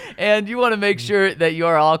ending, and you want to make sure that you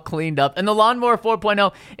are all cleaned up. And the Lawnmower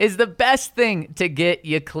 4.0 is the best thing to get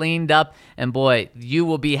you cleaned up. And boy, you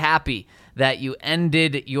will be happy that you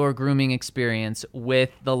ended your grooming experience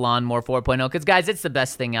with the Lawnmower 4.0. Because, guys, it's the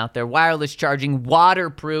best thing out there. Wireless charging,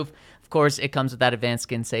 waterproof. Of course, it comes with that advanced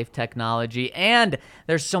skin-safe technology. And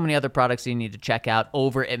there's so many other products you need to check out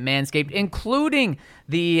over at Manscaped, including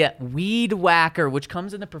the Weed Whacker, which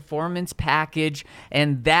comes in the performance package.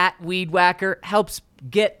 And that Weed Whacker helps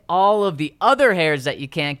get all of the other hairs that you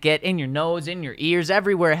can't get in your nose, in your ears,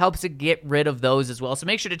 everywhere. It helps it get rid of those as well. So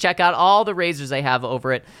make sure to check out all the razors they have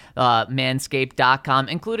over at manscaped.com,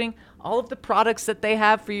 including all of the products that they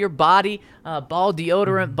have for your body, ball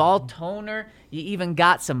deodorant, ball toner. You even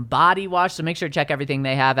got some body wash, so make sure to check everything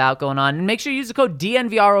they have out going on. And make sure you use the code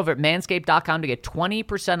DNVR over at manscaped.com to get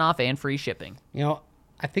 20% off and free shipping.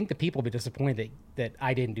 I think the people will be disappointed that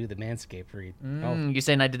I didn't do the Manscaped read. You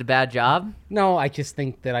saying I did a bad job? No, I just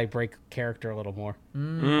think that I break character a little more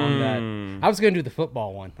on that. I was going to do the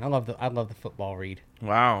football one. I love the football read.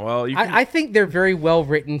 Wow. Well, I think they're very well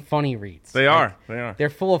written, funny reads. They are. They are. They're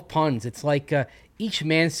full of puns. It's like each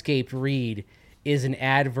Manscaped read is an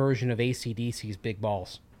ad version of AC/DC's Big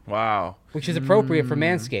Balls. Wow. Which is appropriate for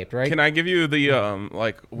Manscaped, right? Can I give you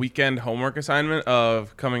the weekend homework assignment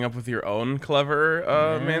of coming up with your own clever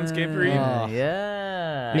Manscaped read?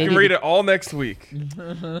 Yeah. You can read it all next week.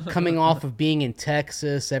 Coming off of being in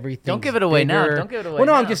Texas, everything. Don't give it away now. Don't give it away. Well,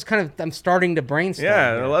 no, now. I'm just I'm starting to brainstorm.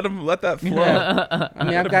 Yeah, let that flow. I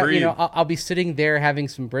mean, I've got I'll be sitting there having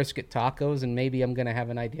some brisket tacos, and maybe I'm gonna have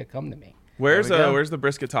an idea come to me. Where's the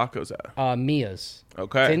brisket tacos at? Mia's.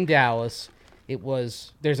 Okay. It's in Dallas.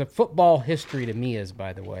 There's a football history to Mia's,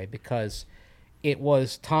 by the way, because it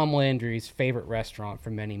was Tom Landry's favorite restaurant for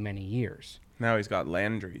many, many years. Now he's got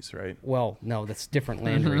Landry's, right? Well, no, that's different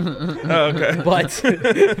Landry. Oh, okay.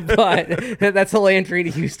 But that's a Landry in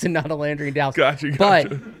Houston, not a Landry in Dallas. Gotcha.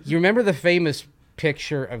 But you remember the famous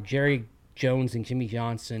picture of Jerry Jones and Jimmy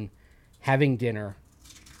Johnson having dinner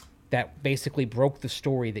that basically broke the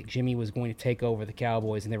story that Jimmy was going to take over the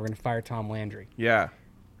Cowboys and they were going to fire Tom Landry. Yeah.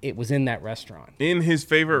 it was in that restaurant. In his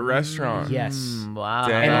favorite restaurant. Yes. Wow.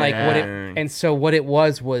 Dang. And what it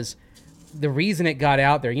was the reason it got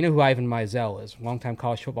out there. You know who Ivan Mizell is, longtime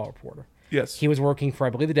college football reporter. Yes. He was working for, I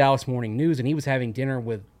believe, the Dallas Morning News, and he was having dinner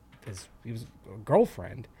with his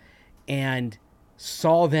girlfriend, and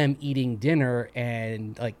saw them eating dinner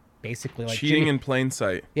and basically cheating in plain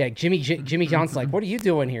sight. Yeah, Jimmy Johnson's like, "What are you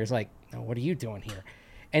doing here?" He's like, "No, what are you doing here?"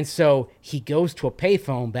 And so he goes to a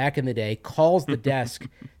payphone back in the day, calls the desk,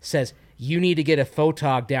 says, "You need to get a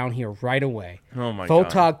photog down here right away." Oh my God.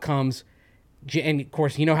 Photog comes, and of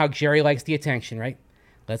course, you know how Jerry likes the attention, right?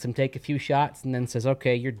 Lets him take a few shots and then says,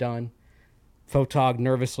 "Okay, you're done." Photog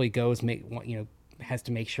nervously goes, has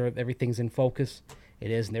to make sure everything's in focus. It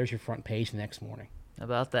is, and there's your front page the next morning. How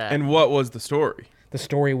about that? And what was the story? The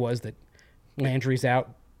story was that Landry's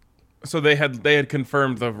out. So they had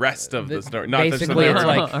confirmed the rest of the story. Not basically, it's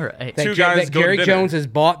like All right. that, Two guys that go to Jerry dinner. Jones has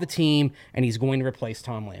bought the team, and he's going to replace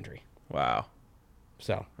Tom Landry. Wow.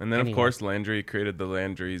 So, And then, anyway. of course, Landry created the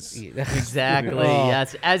Landrys. Exactly. Oh.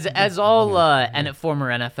 Yes. As all former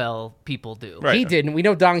NFL people do. Right. He didn't. We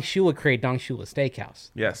know Don Shula created Don Shula Steakhouse.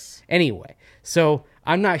 Yes. Anyway, so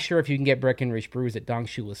I'm not sure if you can get Breckenridge brews at Don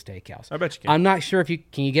Shula Steakhouse. I bet you can. I'm not sure if you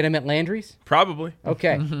can you get them at Landry's. Probably.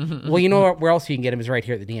 Okay. Well, you know where else you can get them is right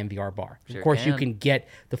here at the DNVR bar. Of course, you can get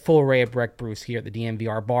the full array of Breck brews here at the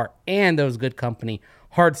DNVR bar and those Good Company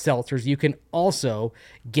hard seltzers. You can also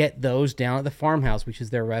get those down at the Farmhouse, which is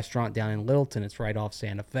their restaurant down in Littleton. It's right off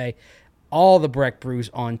Santa Fe. All the Breck brews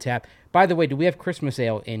on tap. By the way, do we have Christmas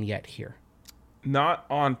ale in yet here? Not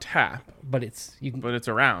on tap, But it's but it's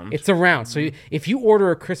around. It's around. So if you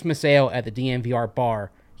order a Christmas ale at the DNVR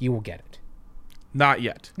bar, you will get it. Not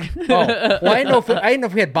yet. Oh, well, I didn't know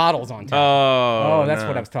if we had bottles on tap. Oh, that's no.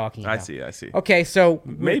 what I was talking about. I see. Okay, so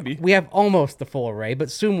Maybe. we have almost the full array,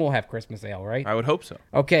 but soon we'll have Christmas ale, right? I would hope so.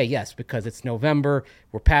 Okay, yes, because it's November.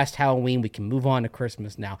 We're past Halloween. We can move on to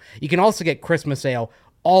Christmas now. You can also get Christmas ale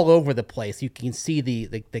all over the place. You can see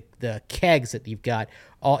the kegs that you've got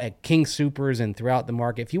all at King Soopers and throughout the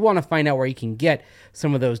market. If you want to find out where you can get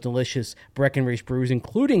some of those delicious Breckenridge brews,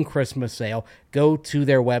 including Christmas ale, go to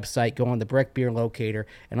their website, go on the Breck Beer Locator,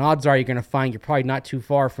 and odds are you're going to find you're probably not too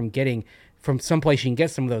far from someplace you can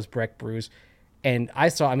get some of those Breck brews. And I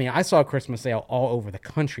saw Christmas ale all over the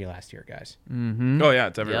country last year, guys. Oh, yeah,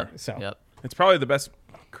 it's everywhere. Yep. So Yep. It's probably the best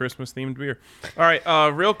Christmas-themed beer. All right,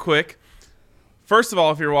 real quick. First of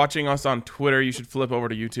all, if you're watching us on Twitter, you should flip over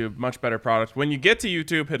to YouTube. Much better product. When you get to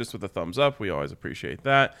YouTube, hit us with a thumbs up. We always appreciate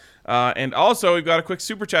that. And also, we've got a quick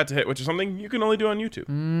super chat to hit, which is something you can only do on YouTube.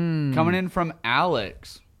 Coming in from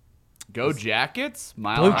Alex. Go Jackets.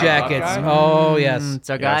 Blue Jackets. Oh, yes. It's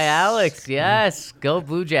our guy Alex. Yes. Go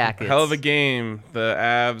Blue Jackets. Hell of a game. The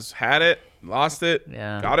Avs had it, lost it,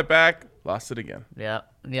 got it back, lost it again.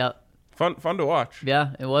 Yep. Fun to watch.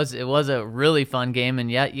 Yeah, it was a really fun game,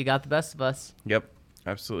 and yet you got the best of us. Yep,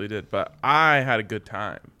 absolutely did. But I had a good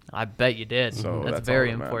time. I bet you did. So that's that's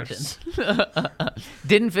very all that important.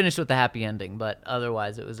 Didn't finish with a happy ending, but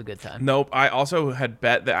otherwise it was a good time. Nope. I also had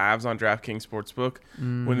bet the Avs on DraftKings Sportsbook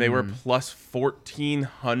when they were plus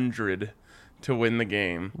 1,400 to win the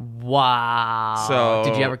game. Wow. So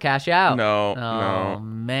did you ever cash out? No. Oh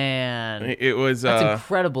man. It was That's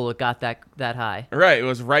incredible. It got that high. right. It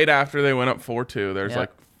was right after they went up 4-2. There's Yep.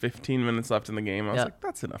 like 15 minutes left in the game. I was Yep. like,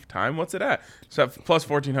 that's enough time. What's it at? So at plus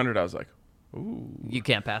 1,400, I was like, ooh. You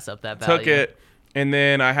can't pass up that value. Took it, and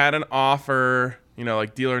then I had an offer,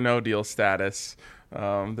 like deal or no deal status.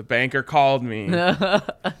 The banker called me. I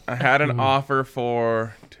had an offer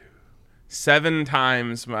for 7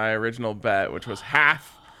 times my original bet, which was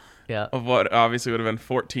half Yeah. of what obviously would have been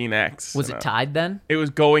 14x. Was it tied then? It was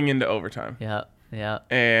going into overtime. Yeah.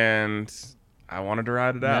 And I wanted to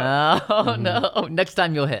ride it out. No. Next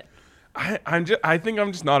time you'll hit. I think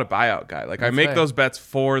I'm just not a buyout guy. Like, I make fair. those bets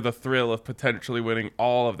for the thrill of potentially winning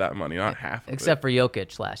all of that money, not half of Except for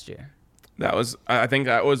Jokic last year. I think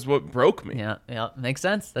that was what broke me. Yeah. Makes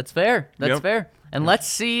sense. That's fair. That's Yep. fair. And let's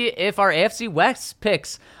see if our AFC West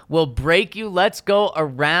picks will break you. Let's go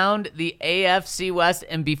around the AFC West.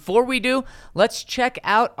 And before we do, let's check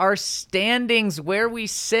out our standings, where we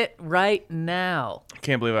sit right now. I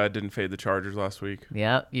can't believe I didn't fade the Chargers last week.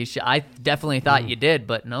 Yeah, you should. I definitely thought you did,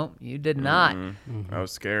 but no, you did not. I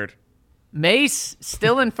was scared. Mace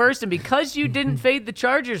still in first, and because you didn't fade the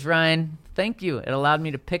Chargers, Ryan, thank you. It allowed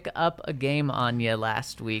me to pick up a game on you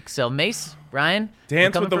last week. So Mace, Ryan,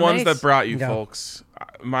 Dance with the ones that brought you, Yeah. folks.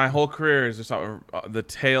 My whole career is just the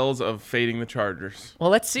tales of fading the Chargers. Well,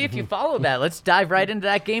 let's see if you follow that. Let's dive right into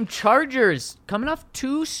that game. Chargers coming off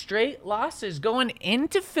 2 straight losses, going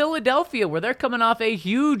into Philadelphia, where they're coming off a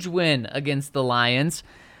huge win against the Lions.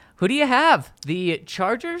 Who do you have? The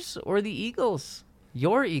Chargers or the Eagles?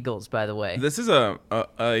 Your Eagles, by the way. This is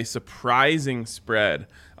a surprising spread.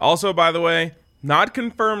 Also, by the way, not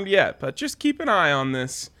confirmed yet, but just keep an eye on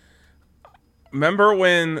this. Remember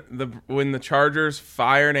when the Chargers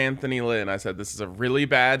fired Anthony Lynn? I said this is a really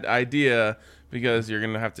bad idea because you're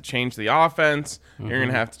going to have to change the offense. Mm-hmm. You're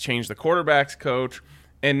going to have to change the quarterback's coach.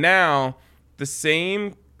 And now the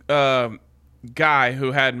same guy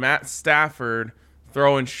who had Matt Stafford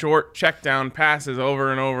throwing short check down passes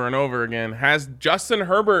over and over and over again has Justin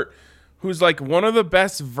Herbert, who's like one of the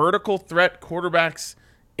best vertical threat quarterbacks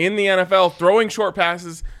in the NFL, throwing short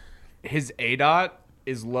passes. His ADOT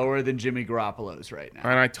is lower than Jimmy Garoppolo's right now.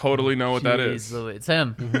 And I totally know what that is. It's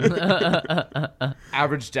him.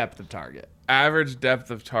 Average depth of target. Average depth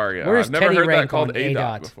of target. Where's I've never Teddy heard that rank called on ADOT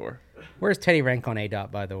ADOT? before. Where's Teddy rank on ADOT,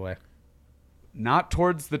 by the way? Not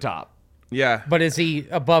towards the top. Yeah. But is he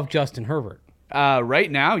above Justin Herbert? Right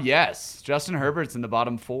now, yes. Justin Herbert's in the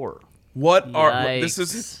bottom 4. What are Yikes.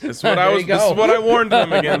 this is what I was this is what I warned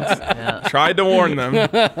them against. Tried to warn them.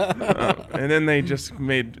 And then they just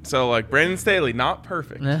made like Brandon Staley, not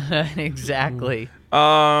perfect. Exactly.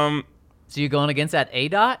 So you going against that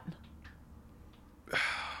ADOT?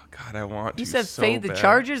 God, I want You to said so fade the bad.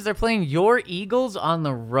 Chargers. They're playing your Eagles on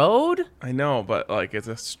the road. I know, but like it's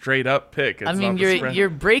a straight up pick. It's I mean, not the spread. you're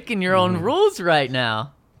breaking your own rules right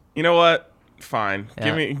now. You know what? Fine. Yeah.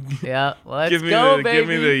 Give me Let's give me go, the baby. give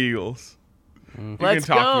me the Eagles. You Let's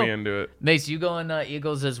can talk go. me into it. Mace, you going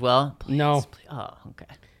Eagles as well? Please, No. please. Oh, okay.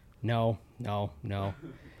 No.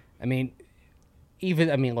 I mean,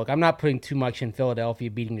 look, I'm not putting too much in Philadelphia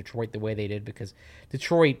beating Detroit the way they did because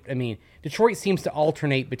Detroit seems to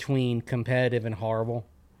alternate between competitive and horrible.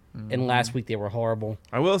 And last week they were horrible.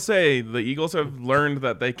 I will say the Eagles have learned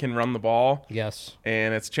that they can run the ball. Yes.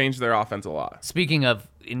 And it's changed their offense a lot. Speaking of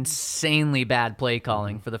insanely bad play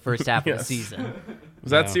calling for the first half of the season.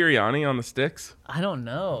 Was that Sirianni on the sticks? I don't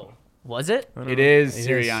know. Was it? It is It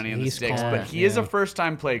is. Sirianni in the He's sticks, calling but it, he is yeah. a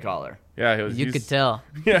first-time play caller. Yeah, You could tell.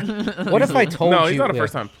 Yeah. What if I told you? No, he's not a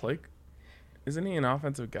first-time play. Isn't he an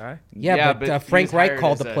offensive guy? Yeah, but but he Frank was Reich hired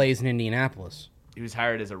called as the a- plays in Indianapolis. He was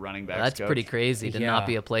hired as a running back. That's pretty crazy to Yeah. not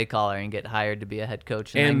be a play caller and get hired to be a head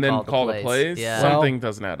coach And then call the plays. plays? Yeah. Something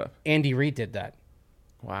doesn't add up. Andy Reid did that.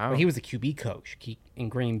 Wow. But he was the QB coach in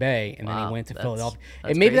Green Bay, and then Wow, he went to that's Philadelphia.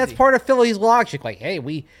 that's And maybe that's crazy. part of Philly's logic. Like, hey,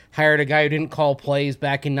 we hired a guy who didn't call plays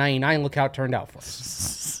back in '99. Look how it turned out for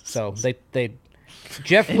us. So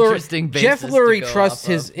Jeff Interesting basis to Lurie go trusts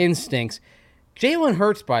off his instincts. Jalen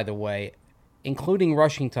Hurts, by the way, including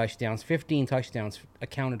rushing touchdowns, 15 touchdowns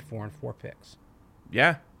accounted for in 4 picks.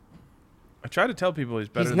 Yeah. I try to tell people he's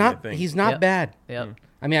better He's than not. they think. He's not Yep. bad. Yep.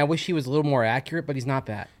 I mean, I wish he was a little more accurate, but he's not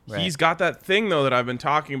bad. He's got that thing, though, that I've been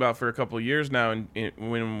talking about for a couple of years now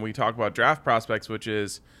when we talk about draft prospects, which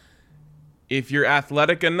is if you're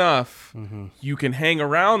athletic enough, you can hang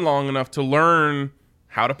around long enough to learn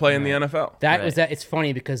how to play in the NFL. That was that. It's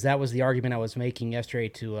funny because that was the argument I was making yesterday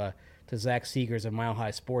to Zach Seegers of Mile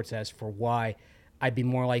High Sports as for why I'd be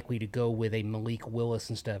more likely to go with a Malik Willis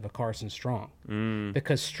instead of a Carson Strong.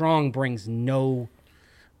 Because Strong brings no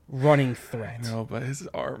running threat. No, but his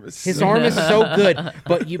arm is His arm is so good,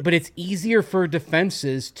 but it's easier for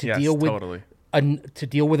defenses to deal with totally.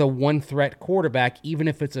 a one threat quarterback, even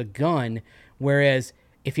if it's a gun. Whereas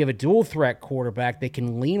if you have a dual threat quarterback, they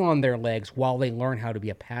can lean on their legs while they learn how to be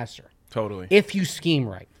a passer. Totally. If you scheme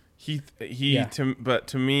right. But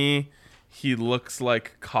to me, he looks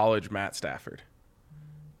like college Matt Stafford.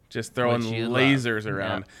 Just throwing Which you lasers love.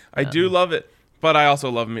 around. Yeah. I do love it, but I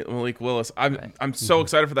also love Malik Willis. I'm so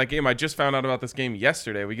excited for that game. I just found out about this game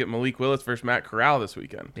yesterday. We get Malik Willis versus Matt Corral this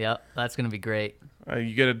weekend. Yep. That's going to be great.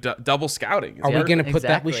 You get a double scouting. It's Are we perfect. going to put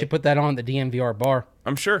that? We exactly. should put that on the DNVR bar,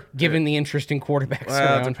 I'm sure. given the interesting quarterbacks Well,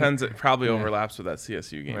 it around. depends. It probably overlaps with that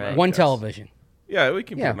CSU game. Right. I would One guess. television. Yeah, we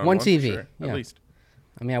can Yeah, put it on one for TV. sure, Yeah. at least.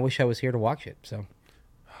 I mean, I wish I was here to watch it. So,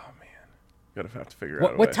 Gotta have to figure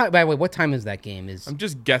out a what way. time? By the way, what time is that game? I'm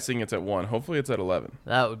just guessing it's at 1. Hopefully it's at 11.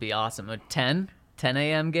 That would be awesome. A 10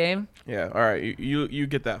 a.m. game. Yeah. All right. You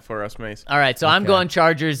get that for us, Mace. All right, so I'm going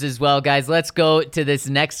Chargers as well, guys. Let's go to this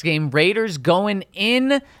next game. Raiders going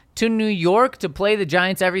in to New York to play the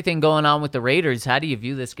Giants. Everything going on with the Raiders. How do you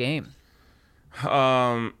view this game?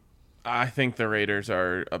 I think the Raiders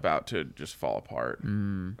are about to just fall apart.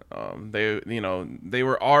 They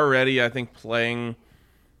were already, I think, playing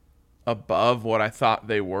above what I thought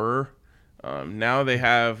they were. Now they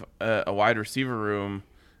have a wide receiver room,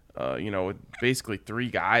 with basically 3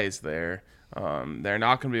 guys there. They're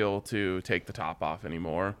not going to be able to take the top off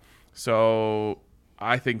anymore. So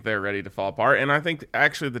I think they're ready to fall apart. And I think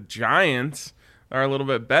actually the Giants are a little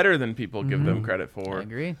bit better than people give them credit for. I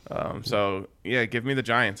agree. So yeah, give me the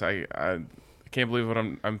Giants. I can't believe what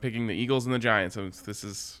I'm picking the Eagles and the Giants. This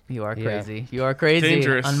is You are crazy. You are crazy.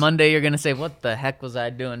 Dangerous. On Monday, you're going to say, what the heck was I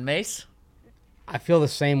doing, Mace? I feel the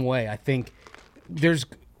same way. I think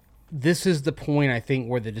this is the point, I think,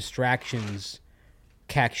 where the distractions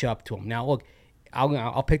catch up to them. Now, look,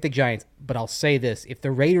 I'll pick the Giants, but I'll say this. If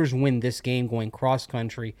the Raiders win this game going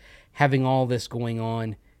cross-country, having all this going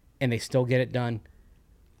on, and they still get it done,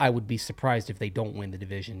 I would be surprised if they don't win the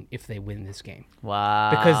division if they win this game. Wow.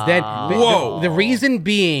 Because then the reason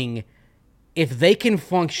being, if they can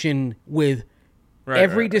function with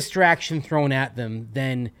every distraction thrown at them,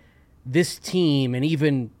 then this team and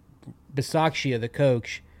even Bisaccia, the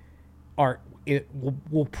coach,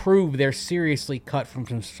 will prove they're seriously cut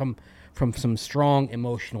from some strong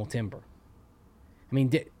emotional timber. I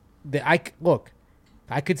mean,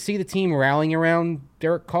 I could see the team rallying around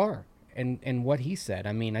Derek Carr and what he said.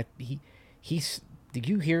 I mean, he's. Did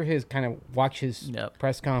you hear watch his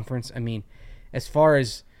press conference? I mean, as far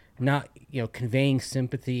as not conveying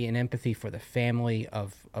sympathy and empathy for the family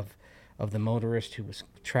of the motorist who was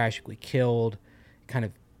tragically killed, kind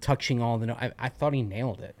of touching all the. I thought he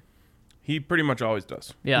nailed it. He pretty much always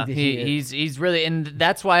does. Yeah, he's really, and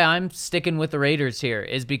that's why I'm sticking with the Raiders here,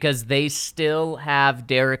 is because they still have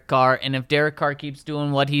Derek Carr, and if Derek Carr keeps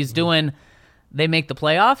doing what he's doing, they make the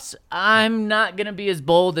playoffs. I'm not going to be as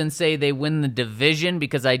bold and say they win the division,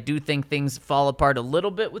 because I do think things fall apart a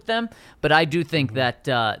little bit with them, but I do think that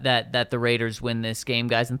the Raiders win this game,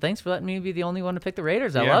 guys, and thanks for letting me be the only one to pick the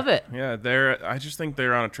Raiders. I love it. Yeah, I just think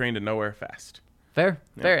they're on a train to nowhere fast. Fair,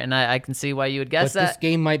 and I can see why you would guess that. This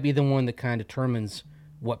game might be the one that kind of determines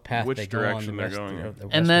what path Which they go on the rest going of the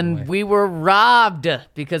And then we were robbed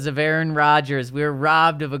because of Aaron Rodgers. We were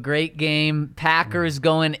robbed of a great game. Packers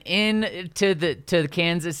going to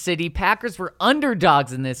Kansas City. Packers were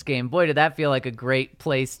underdogs in this game. Boy, did that feel like a great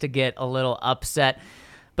place to get a little upset.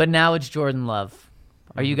 But now it's Jordan Love.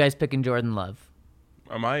 Are you guys picking Jordan Love?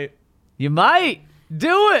 I might. You might.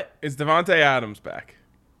 Do it. Is Devontae Adams back?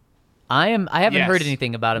 I haven't Yes. heard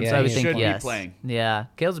anything about him, so I would think should be yes. playing. Yeah,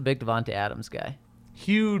 Kale's a big Devontae Adams guy.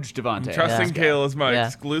 Huge Devontae. Trusting Kale is my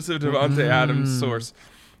exclusive Devontae Adams source.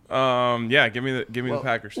 Give me the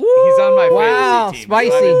Packers. He's on my Wow, fantasy team. spicy.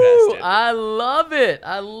 So I'm invested.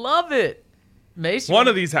 I love it. Mace, One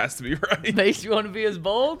of these has to be right. Mace, you want to be as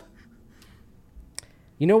bold?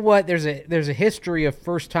 You know what? There's a history of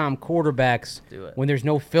first-time quarterbacks when there's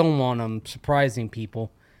no film on them surprising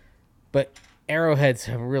people, but Arrowhead's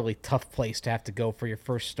a really tough place to have to go for your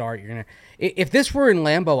first start. If this were in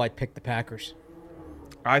Lambeau, I'd pick the Packers.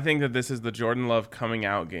 I think that this is the Jordan Love coming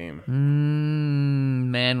out game.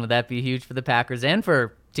 Man, would that be huge for the Packers and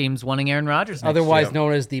for teams wanting Aaron Rodgers next Otherwise year.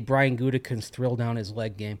 known as the Brian Gutekunst thrill down his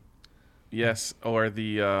leg game. Yes, or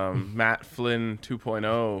the Matt Flynn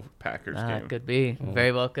 2.0 Packers game. Could be.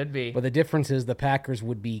 Very well could be. But the difference is the Packers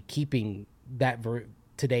would be keeping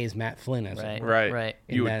today's Matt Flynn as Right.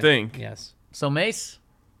 You would think. Yes. So, Mace?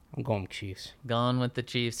 I'm going Chiefs. Going with the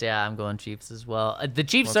Chiefs. Yeah, I'm going Chiefs as well. The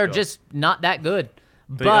Chiefs are just not that good.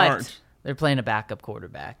 They but aren't. They're playing a backup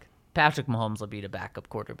quarterback. Patrick Mahomes will beat a backup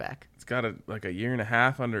quarterback. He's got a year and a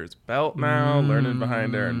half under his belt now, learning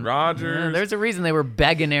behind Aaron Rodgers. Yeah, there's a reason they were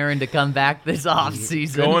begging Aaron to come back this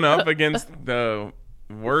offseason. Going up against the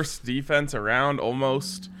worst defense around,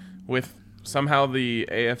 almost, with somehow the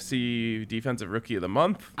AFC Defensive Rookie of the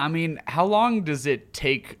Month. I mean, how long does it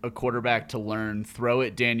take a quarterback to learn throw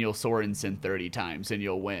it Daniel Sorensen 30 times and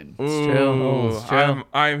you'll win? Ooh, It's true.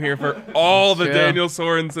 I'm here for all the Daniel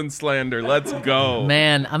Sorensen slander. Let's go.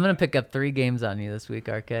 Man, I'm going to pick up 3 games on you this week,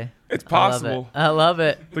 RK. It's possible. I love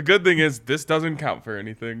it. The good thing is this doesn't count for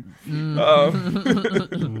anything. We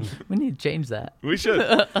need to change that. We should.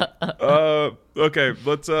 Okay,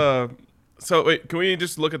 let's So wait, can we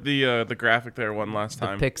just look at the graphic there one last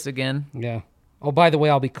time? Picks again. Yeah. Oh, by the way,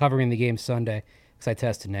 I'll be covering the game Sunday because I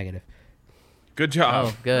tested negative. Good job.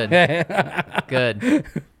 Oh, good. Good.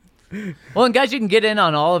 Well, and guys, you can get in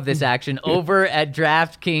on all of this action over at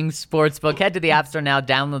DraftKings Sportsbook. Head to the App Store now,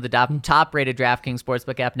 download the top-rated DraftKings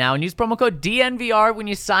Sportsbook app now, and use promo code DNVR when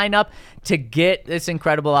you sign up to get this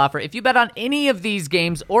incredible offer. If you bet on any of these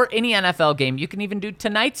games or any NFL game, you can even do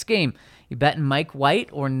tonight's game. You betting Mike White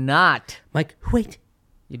or not? Mike, wait.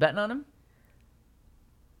 You betting on him?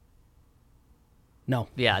 No.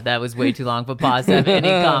 Yeah, that was way too long of a pause to have any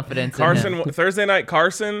confidence in him. Carson, Thursday night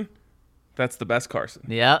Carson, that's the best Carson.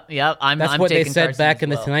 Yeah. I'm That's what they taking said Carson back as in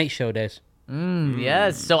the well. Tonight Show days.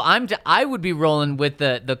 Yes. So I would be rolling with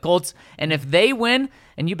the Colts, and if they win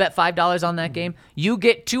and you bet $5 on that game, you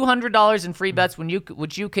get $200 in free bets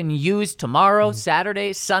which you can use tomorrow,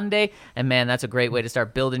 Saturday, Sunday, and man, that's a great way to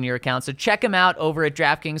start building your account. So check them out over at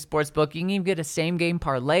DraftKings Sportsbook. You can even get a same game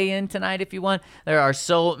parlay in tonight if you want. There are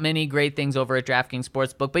so many great things over at DraftKings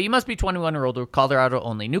Sportsbook, but you must be 21 or older. Colorado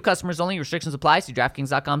only. New customers only. Restrictions apply. See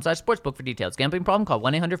DraftKings.com/sportsbook for details. Gambling problem? Call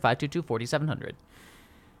 1-800-522-4700.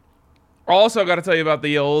 Also, got to tell you about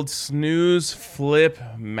the old snooze flip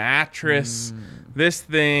mattress. This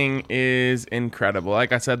thing is incredible.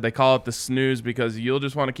 Like I said, they call it the snooze because you'll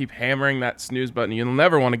just want to keep hammering that snooze button. You'll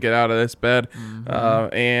never want to get out of this bed.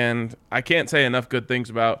 And I can't say enough good things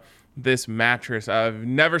about this mattress. I've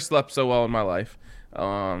never slept so well in my life.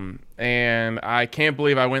 And I can't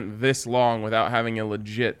believe I went this long without having a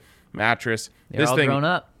legit mattress. You're all grown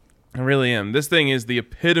up. I really am. This thing is the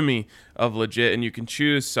epitome of legit, and you can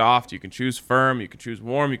choose soft, you can choose firm, you can choose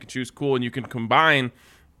warm, you can choose cool, and you can combine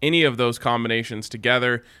any of those combinations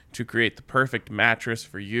together to create the perfect mattress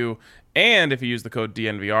for you. And if you use the code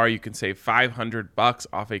DNVR, you can save $500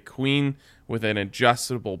 off a queen with an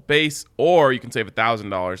adjustable base, or you can save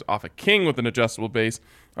 $1,000 off a king with an adjustable base.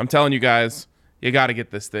 I'm telling you guys, you got to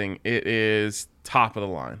get this thing. It is top of the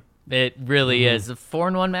line. It really is a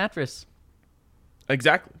 4-in-1 mattress.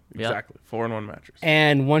 Exactly. Yep. 4-in-1 mattress.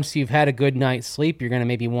 And once you've had a good night's sleep, you're going to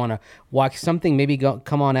maybe want to watch something, maybe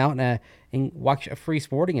come on out and watch a free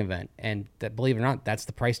sporting event. And believe it or not, that's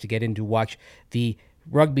the price to get in to watch the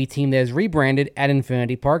rugby team that is rebranded at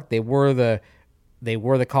Infinity Park. They were the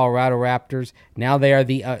Colorado Raptors. Now they are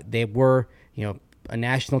they were a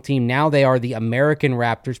national team. Now they are the American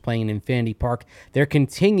Raptors playing in Infinity Park. They're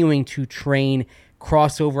continuing to train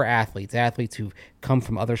crossover athletes who come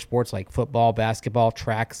from other sports like football, basketball,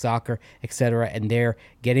 track, soccer, etc., and they're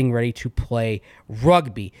getting ready to play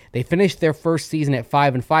rugby. They finished their first season at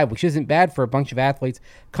 5-5, which isn't bad for a bunch of athletes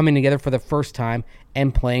coming together for the first time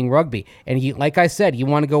and playing rugby. And like I said, you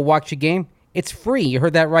want to go watch a game? It's free. You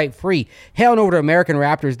heard that right, free. Head on over to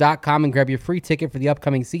AmericanRaptors.com and grab your free ticket for the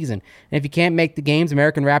upcoming season. And if you can't make the games,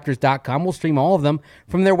 AmericanRaptors.com will stream all of them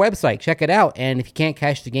from their website. Check it out. And if you can't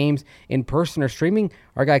catch the games in person or streaming,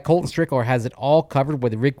 our guy Colton Strickler has it all covered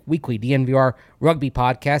with the weekly DNVR Rugby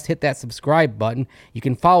podcast. Hit that subscribe button. You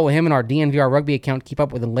can follow him in our DNVR Rugby account. Keep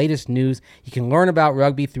up with the latest news. You can learn about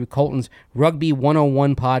rugby through Colton's Rugby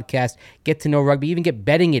 101 podcast. Get to know rugby. Even get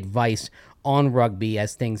betting advice on rugby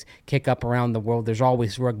as things kick up around the world. There's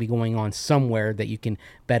always rugby going on somewhere that you can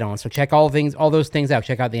bet on. So check all those things out.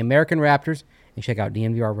 Check out the American Raptors and check out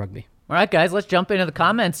DNVR Rugby. All right, guys, let's jump into the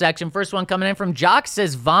comment section. First one coming in from Jock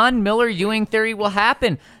says, Von Miller-Ewing theory will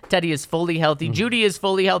happen. Teddy is fully healthy. Judy is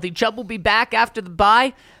fully healthy. Chubb will be back after the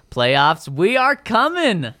bye. Playoffs, we are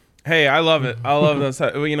coming. Hey, I love it. I love this.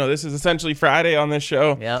 This is essentially Friday on this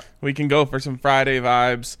show. Yep. We can go for some Friday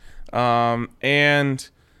vibes. And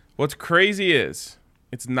what's crazy is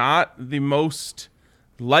it's not the most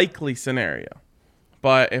likely scenario.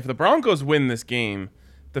 But if the Broncos win this game,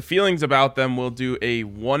 the feelings about them will do a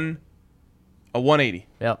 180.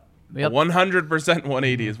 Yep. A 100%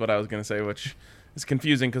 180 is what I was going to say, which is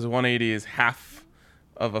confusing because 180 is half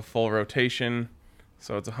of a full rotation.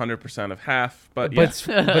 So it's 100% of half, but it's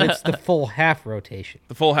the full half rotation.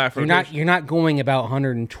 The full half rotation. You're not going about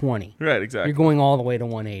 120. Right, exactly. You're going all the way to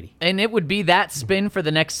 180. And it would be that spin for the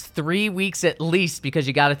next 3 weeks at least, because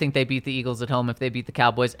you got to think they beat the Eagles at home if they beat the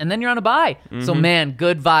Cowboys, and then you're on a bye. So man,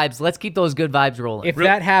 good vibes. Let's keep those good vibes rolling. If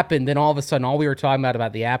that happened, then all of a sudden, all we were talking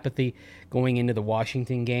about the apathy going into the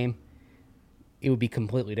Washington game, it would be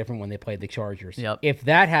completely different when they played the Chargers. Yep. If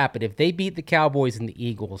that happened, if they beat the Cowboys and the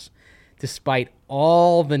Eagles, despite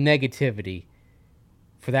all the negativity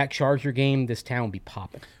for that Charger game, this town will be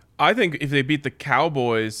popping. I think if they beat the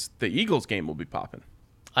Cowboys, the Eagles game will be popping.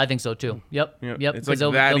 I think so too. Yep. It's Because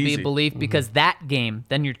like there'll easy. be a belief because that game,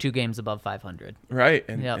 then you're 2 games above 500. Right,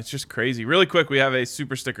 and it's just crazy. Really quick, we have a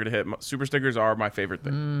super sticker to hit. Super stickers are my favorite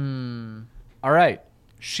thing. All right.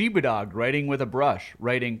 Shiba Dog writing with a brush,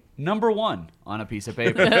 writing number 1 on a piece of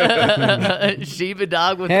paper. Shiba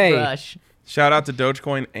Dog with a brush. Shout out to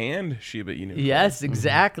Dogecoin and Shiba Inu. Yes,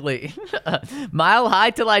 exactly. Mile High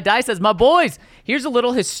Till I Die says, my boys, here's a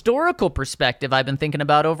little historical perspective I've been thinking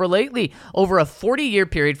about lately. Over a 40-year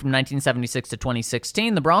period from 1976 to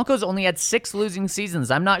 2016, the Broncos only had 6 losing seasons.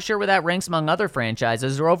 I'm not sure where that ranks among other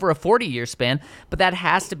franchises or over a 40-year span, but that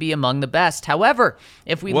has to be among the best. However,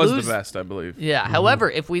 if we lose... was the best, I believe. Yeah, however,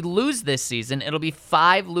 if we lose this season, it'll be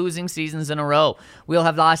 5 losing seasons in a row. We'll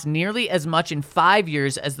have lost nearly as much in 5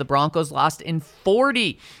 years as the Broncos lost lost in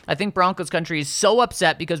 40. I think Broncos Country is so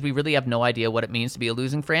upset because we really have no idea what it means to be a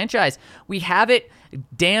losing franchise. We have it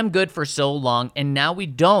damn good for so long, and now we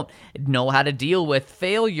don't know how to deal with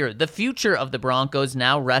failure. The future of the Broncos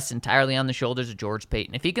now rests entirely on the shoulders of George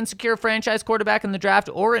Paton. If he can secure a franchise quarterback in the draft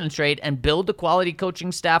or in a trade and build a quality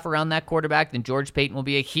coaching staff around that quarterback, then George Paton will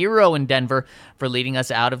be a hero in Denver for leading us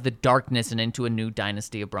out of the darkness and into a new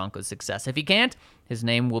dynasty of Broncos success. If he can't, his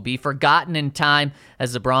name will be forgotten in time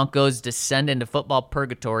as the Broncos descend into football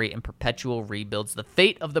purgatory and perpetual rebuilds. The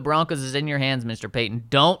fate of the Broncos is in your hands, Mr. Paton.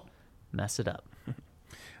 Don't mess it up.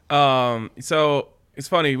 So it's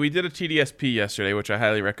funny. We did a TDSP yesterday, which I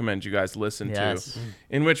highly recommend you guys listen to,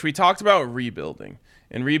 in which we talked about rebuilding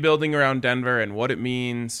around Denver and what it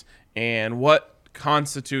means and what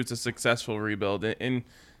constitutes a successful rebuild. And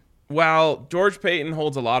while George Paton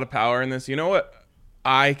holds a lot of power in this, you know what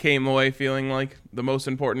I came away feeling like the most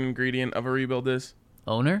important ingredient of a rebuild is?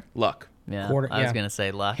 Owner? Luck. Yeah, I was going to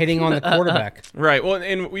say luck. Hitting on the quarterback. Right. Well,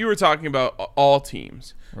 and we were talking about all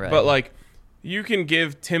teams. Right. But, like, you can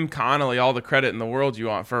give Tim Connolly all the credit in the world you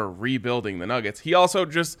want for rebuilding the Nuggets. He also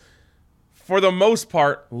just, for the most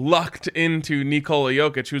part, lucked into Nikola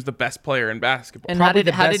Jokic, who's the best player in basketball. And how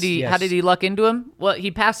did he luck into him? Well,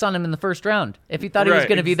 he passed on him in the first round. If he thought he was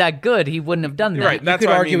going to be that good, he wouldn't have done that. Right. You could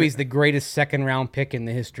argue he's the greatest second-round pick in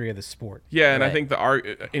the history of the sport. Yeah, and I think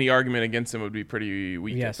any argument against him would be pretty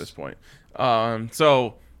weak at this point.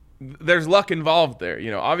 So there's luck involved there.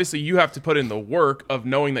 You know, obviously you have to put in the work of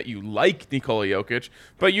knowing that you like Nikola Jokic,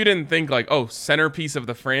 but you didn't think like, oh, centerpiece of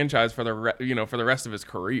the franchise for the rest of his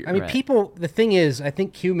career. I mean, people. The thing is, I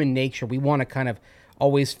think human nature, we want to kind of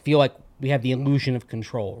always feel like we have the illusion of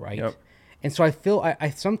control, right? Yep. And so I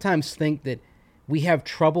sometimes think that we have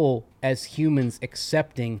trouble as humans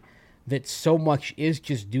accepting that so much is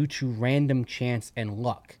just due to random chance and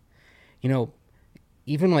luck. You know,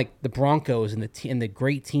 even like the Broncos and the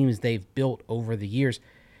great teams they've built over the years.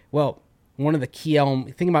 Well, one of the key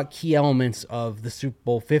elements of the Super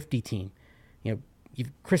Bowl 50 team, you know,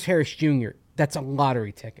 Chris Harris Jr., that's a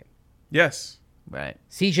lottery ticket. Yes. Right.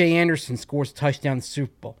 C.J. Anderson scores a touchdown in the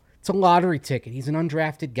Super Bowl. It's a lottery ticket. He's an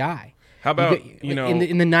undrafted guy. How about,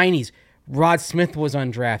 in the 90s, Rod Smith was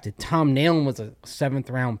undrafted. Tom Nalen was a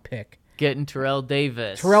 7th-round pick. Getting Terrell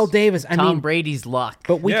Davis. Tom Brady's luck.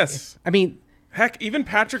 But yes. I mean, heck, even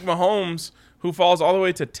Patrick Mahomes, who falls all the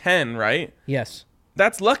way to 10, right? Yes.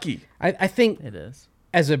 That's lucky. I think it is.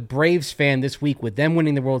 As a Braves fan this week, with them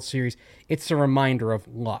winning the World Series, it's a reminder of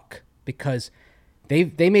luck because they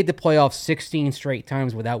made the playoffs 16 straight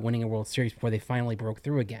times without winning a World Series before they finally broke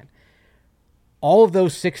through again. All of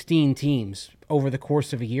those 16 teams over the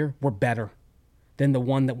course of a year were better than the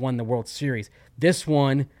one that won the World Series. This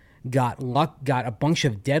one got a bunch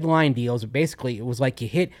of deadline deals. Basically, it was like you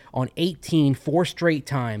hit on 18 4 straight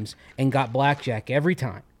times and got blackjack every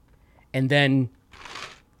time. And then,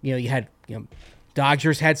 you had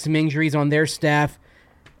Dodgers had some injuries on their staff.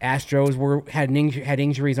 Astros had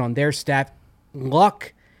injuries on their staff.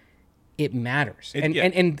 Luck, it matters.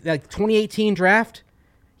 And like 2018 draft,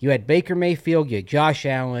 you had Baker Mayfield, you had Josh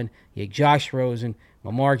Allen, you had Josh Rosen,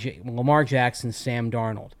 Lamar Jackson, Sam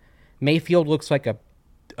Darnold. Mayfield looks like a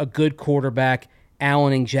good quarterback.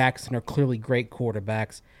 Allen and Jackson are clearly great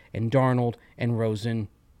quarterbacks, and Darnold and Rosen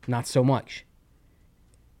not so much.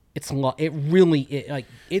 It's luck. It really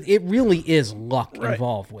is luck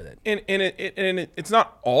involved with it. And it's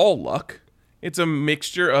not all luck. It's a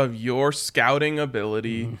mixture of your scouting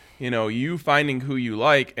ability, you finding who you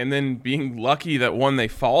like, and then being lucky that one, they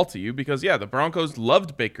fall to you because the Broncos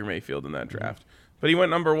loved Baker Mayfield in that draft, but he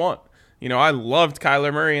went number 1. I loved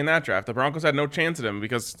Kyler Murray in that draft. The Broncos had no chance at him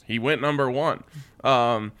because he went number 1.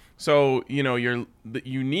 So you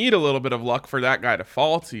need a little bit of luck for that guy to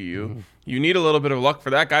fall to you. Mm-hmm. You need a little bit of luck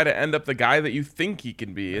for that guy to end up the guy that you think he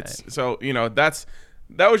can be. It's so that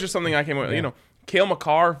was just something I came with. Yeah. Cale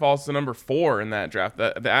McCarr falls to number 4 in that draft.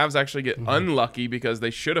 The Avs actually get unlucky because they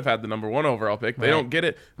should have had the number 1 overall pick. They don't get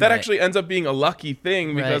it. That actually ends up being a lucky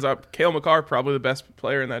thing because Cale McCarr probably the best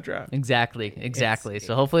player in that draft. Exactly.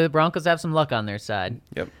 So hopefully the Broncos have some luck on their side.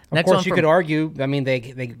 Yep. Of course, you could argue. I mean,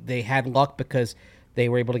 they had luck because they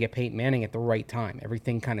were able to get Peyton Manning at the right time.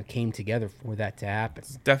 Everything kind of came together for that to happen.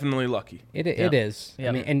 It's definitely lucky. It is. Yep.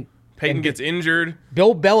 I mean, and Peyton gets injured.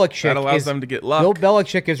 Bill Belichick that allows them to get luck. Bill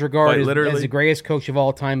Belichick is regarded as the greatest coach of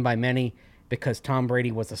all time by many because Tom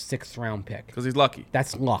Brady was a 6th-round pick. Because he's lucky.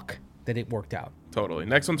 That's luck that it worked out. Totally.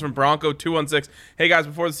 Next one's from Bronco 216. Hey guys,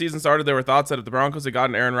 before the season started, there were thoughts that if the Broncos had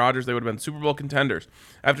gotten Aaron Rodgers, they would have been Super Bowl contenders.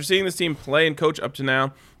 After seeing this team play and coach up to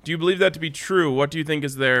now, do you believe that to be true? What do you think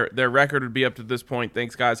is their record would be up to this point?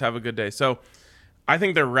 Thanks, guys. Have a good day. So, I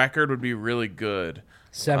think their record would be really good.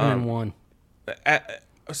 7-1.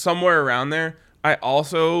 somewhere around there. I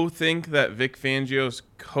also think that Vic Fangio's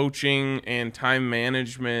coaching and time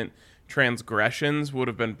management transgressions would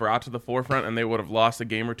have been brought to the forefront, and they would have lost a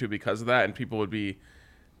game or two because of that, and people would be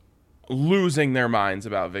losing their minds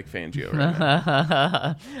about Vic Fangio right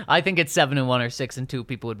now. I think it's 7-1 or 6-2.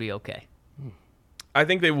 People would be okay. I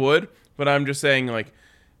think they would, but I'm just saying, like,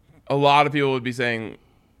 a lot of people would be saying,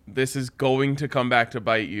 this is going to come back to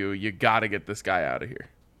bite you. You got to get this guy out of here.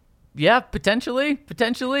 Yeah, potentially,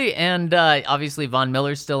 and obviously Von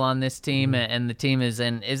Miller's still on this team, and the team is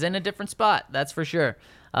in a different spot. That's for sure.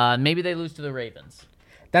 Maybe they lose to the Ravens.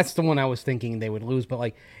 That's the one I was thinking they would lose. But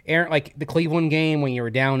like the Cleveland game when you were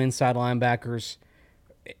down inside linebackers,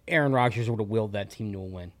 Aaron Rodgers would have willed that team to a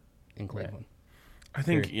win in Cleveland. I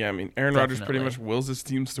think, Aaron Rodgers pretty much wills his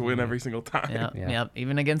teams to win every single time. Yeah,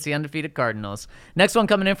 even against the undefeated Cardinals. Next one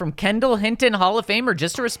coming in from Kendall Hinton, Hall of Famer,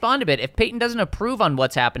 just to respond a bit. If Peyton doesn't approve on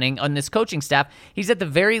what's happening on this coaching staff, he's at the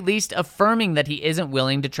very least affirming that he isn't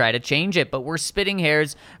willing to try to change it, but we're splitting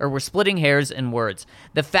hairs in words.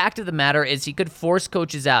 The fact of the matter is he could force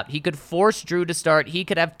coaches out. He could force Drew to start. He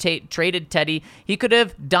could have traded Teddy. He could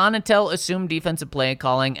have Donatel assume defensive play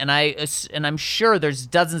calling, and I'm sure there's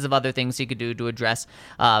dozens of other things he could do to address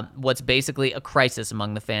what's basically a crisis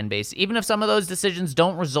among the fan base. Even if some of those decisions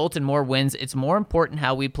don't result in more wins, it's more important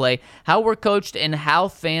how we play, how we're coached, and how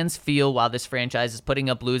fans feel while this franchise is putting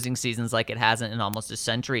up losing seasons like it hasn't in almost a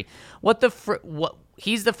century.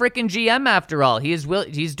 He's the frickin' GM after all.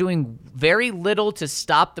 He's doing very little to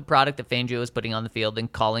stop the product that Fangio is putting on the field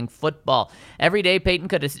and calling football. Every day, Peyton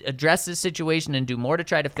could address this situation and do more to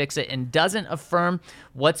try to fix it, and doesn't affirm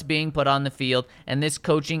what's being put on the field. And this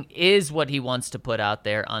coaching is what he wants to put out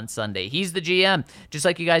there on Sunday. He's the GM. Just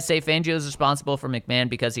like you guys say, Fangio is responsible for McMahon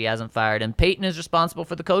because he hasn't fired him. Peyton is responsible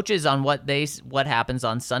for the coaches on what happens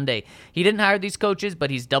on Sunday. He didn't hire these coaches, but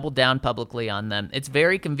he's doubled down publicly on them. It's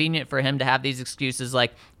very convenient for him to have these excuses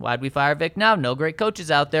like, why'd we fire Vic now? No great coaches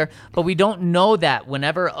out there. But we don't know that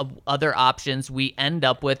whenever other options we end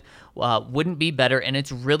up with wouldn't be better, and it's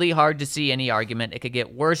really hard to see any argument. It could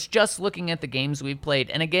get worse just looking at the games we've played.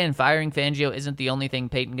 And again, firing Fangio isn't the only thing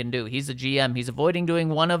Peyton can do. He's a GM. He's avoiding doing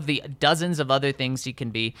one of the dozens of other things he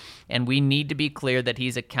can be, and we need to be clear that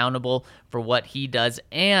he's accountable for what he does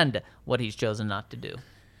and what he's chosen not to do.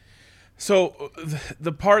 So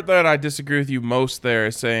the part that I disagree with you most there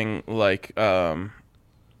is saying, like,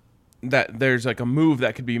 that there's like a move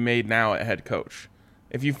that could be made now at head coach.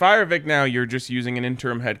 If you fire Vic now, you're just using an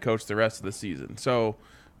interim head coach the rest of the season. So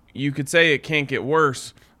you could say it can't get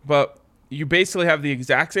worse, but you basically have the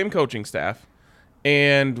exact same coaching staff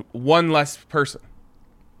and one less person.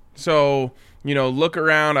 So, look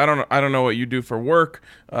around. I don't know what you do for work,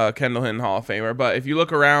 Kendall Hinton, Hall of Famer, but if you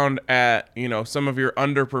look around at, some of your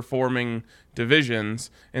underperforming divisions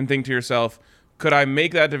and think to yourself, could I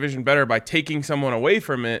make that division better by taking someone away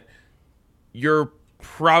from it? You're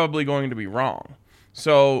probably going to be wrong.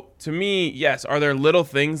 So to me, yes, are there little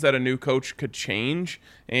things that a new coach could change?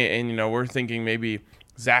 And we're thinking maybe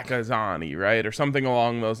Zach Azani, right? Or something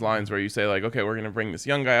along those lines where you say like, okay, we're going to bring this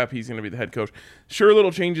young guy up. He's going to be the head coach. Sure,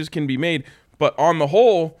 little changes can be made, but on the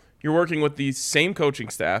whole, you're working with the same coaching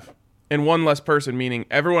staff and one less person, meaning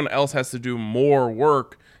everyone else has to do more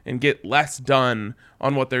work and get less done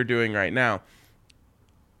on what they're doing right now.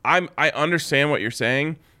 I understand what you're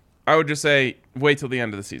saying. I would just say wait till the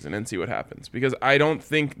end of the season and see what happens, because I don't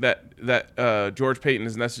think that George Payton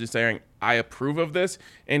is necessarily saying I approve of this,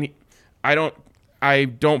 and I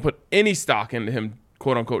don't put any stock into him,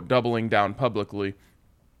 quote unquote, doubling down publicly.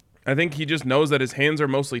 I think he just knows that his hands are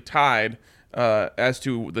mostly tied as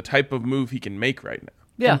to the type of move he can make right now.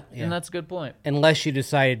 Yeah, and that's a good point. Unless you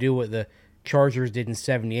decide to do what the Chargers did in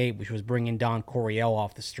 '78, which was bringing Don Coryell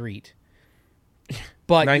off the street.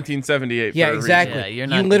 But 1978. Yeah, exactly. Yeah,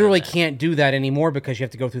 you literally can't do that anymore because you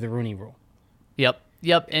have to go through the Rooney Rule.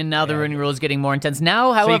 Yep, and now the Rooney Rule is getting more intense.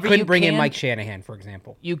 Now, however, so you couldn't bring in Mike Shanahan, for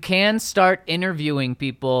example. You can start interviewing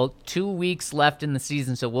people 2 weeks left in the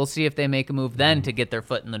season, so we'll see if they make a move then to get their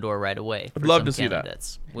foot in the door right away. I'd love to see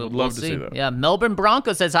that. We'll love to see that. Yeah, Melbourne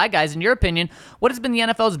Broncos says, hi, guys. In your opinion, what has been the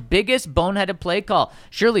NFL's biggest boneheaded play call?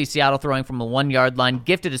 Surely Seattle throwing from the 1-yard line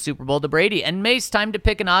gifted a Super Bowl to Brady. And Mace, time to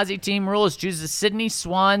pick an Aussie team rules. Choose the Sydney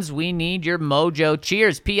Swans. We need your mojo.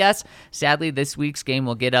 Cheers. P.S. Sadly, this week's game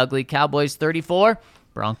will get ugly. Cowboys 34.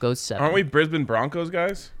 Broncos 7. Aren't we Brisbane Broncos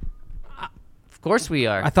guys? Of course we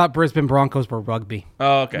are. I thought Brisbane Broncos were rugby.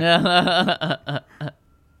 Oh, okay.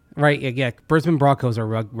 Right, yeah. Brisbane Broncos are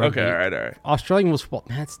rugby. Okay, all right. Australian rules football.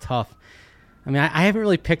 Man, that's tough. I mean, I haven't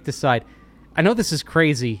really picked a side. I know this is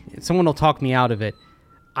crazy. Someone will talk me out of it.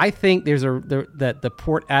 I think that the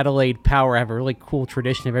Port Adelaide Power have a really cool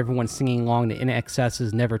tradition of everyone singing along to In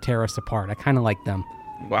Excess's Never Tear Us Apart. I kind of like them.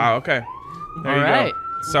 Wow, okay. There you right. go.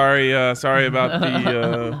 Sorry about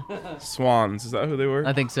the Swans. Is that who they were?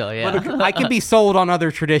 I think so, yeah. I can be sold on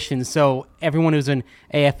other traditions, so everyone who's an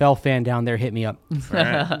AFL fan down there, hit me up. All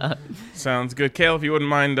right. Sounds good. Kale, if you wouldn't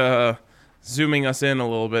mind zooming us in a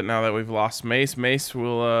little bit now that we've lost Mace. Mace,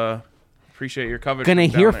 we'll appreciate your coverage. Gonna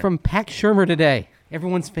hear from Pat Shermer today,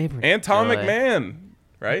 everyone's favorite. And Tom Really? McMahon,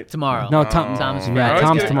 right? Tomorrow. No, Tom's Tom's tomorrow.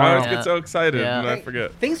 I always get so excited and I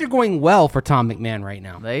forget. Things are going well for Tom McMahon right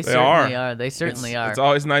now. They certainly are. They certainly are. It's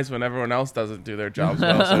always nice when everyone else doesn't do their jobs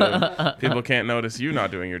well, so people can't notice you not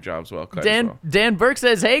doing your jobs well. Dan Burke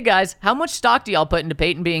says, "Hey guys, how much stock do y'all put into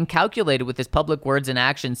Peyton being calculated with his public words and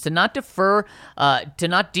actions to not deter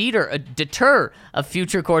a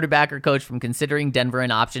future quarterback or coach from considering Denver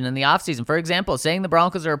an option in the offseason? For example, saying the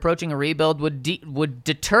Broncos are approaching a rebuild would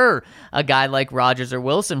deter a guy like Rodgers or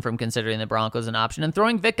Wilson from considering the Broncos an option, and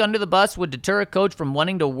throwing Vic under the bus would deter a coach from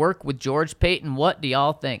wanting to work with George Payton. What do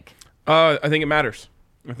y'all think?" I think it matters.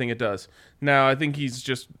 I think it does. Now, I think he's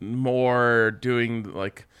just more doing,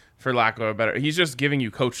 like, for lack of a better, he's just giving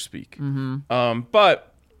you coach speak. Mm-hmm.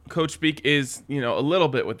 But coach speak is, a little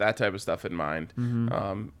bit with that type of stuff in mind.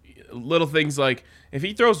 Mm-hmm. Little things like if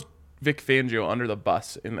he throws Vic Fangio under the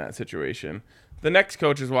bus in that situation, the next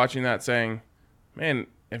coach is watching that saying, man,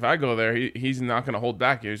 if I go there, he's not going to hold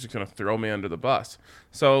back. He's just going to throw me under the bus.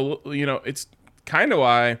 So, it's kind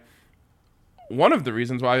of one of the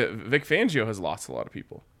reasons why Vic Fangio has lost a lot of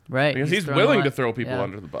people. Right. Because he's willing to throw people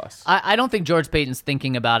under the bus. I don't think George Payton's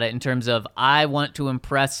thinking about it in terms of, I want to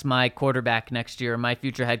impress my quarterback next year, my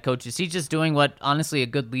future head coaches. He's just doing what, honestly, a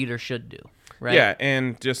good leader should do. Right? Yeah,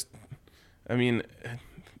 and just,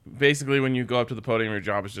 basically, when you go up to the podium, your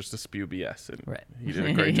job is just to spew BS. And right. He did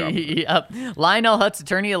a great job. Yep. Lionel Hutt's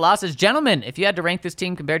attorney at law says, "Gentlemen, if you had to rank this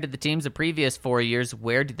team compared to the teams the previous 4 years,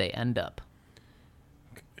 where did they end up?"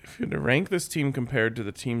 If you had to rank this team compared to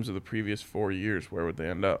the teams of the previous 4 years, where would they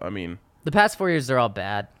end up? The past 4 years, they're all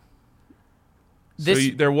bad.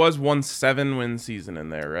 There was one 7-win season in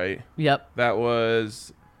there, right? Yep. That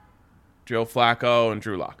was Joe Flacco and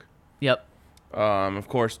Drew Lock. Yep. Of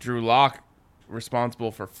course, Drew Lock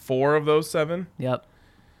responsible for 4 of those 7. Yep.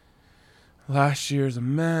 Last year's a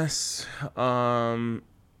mess.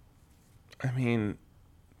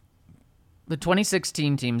 The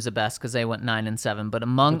 2016 team's the best because they went 9-7, but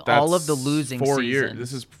among all of the losing 4 years. seasons,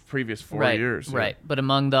 This is previous 4 years. Right. But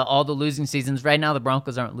among all the losing seasons, right now the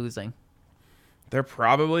Broncos aren't losing. They're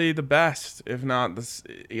probably the best, if not this.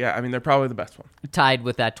 Yeah, they're probably the best one. Tied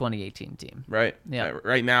with that 2018 team. Right. Yeah.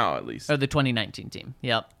 Right now, at least. Or the 2019 team.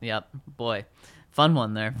 Yep. Boy. Fun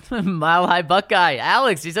one there. Mile High Buckeye.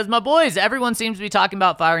 Alex, he says, "My boys, everyone seems to be talking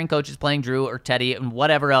about firing coaches, playing Drew or Teddy and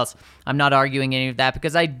whatever else. I'm not arguing any of that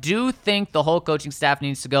because I do think the whole coaching staff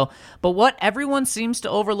needs to go. But what everyone seems to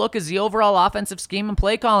overlook is the overall offensive scheme and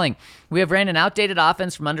play calling. We have ran an outdated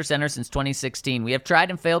offense from under center since 2016. We have tried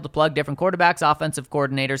and failed to plug different quarterbacks, offensive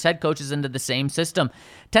coordinators, head coaches into the same system.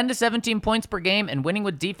 10 to 17 points per game and winning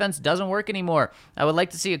with defense doesn't work anymore. I would like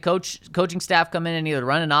to see a coaching staff come in and either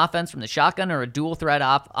run an offense from the shotgun or a dual threat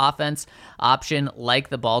offense option like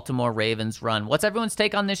the Baltimore Ravens run." What's everyone's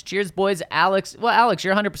take on this? Cheers, boys. Alex, you're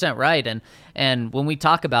 100% right. And when we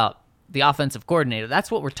talk about the offensive coordinator, that's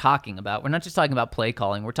what we're talking about. We're not just talking about play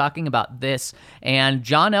calling. We're talking about this. And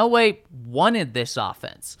John Elway wanted this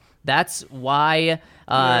offense. That's why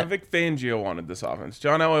Vic Fangio wanted this offense.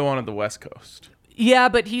 John Elway wanted the West Coast. Yeah,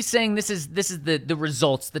 but he's saying this is the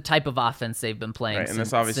results, the type of offense they've been playing and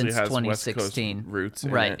this obviously has 2016. West Coast roots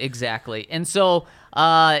in right, it. exactly. And so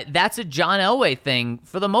that's a John Elway thing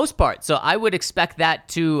for the most part. So I would expect it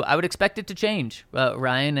to change,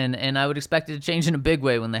 Ryan, and I would expect it to change in a big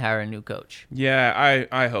way when they hire a new coach. Yeah,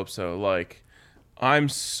 I hope so. I'm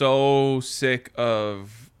so sick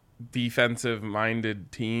of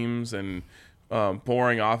defensive-minded teams and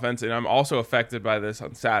boring offense, and I'm also affected by this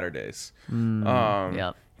on Saturdays.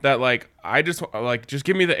 Yep. That I just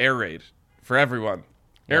give me the air raid for everyone.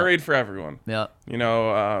 Air raid for everyone. Yeah.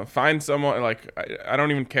 Find someone I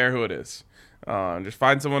don't even care who it is. Just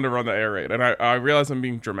find someone to run the air raid. And I realize I'm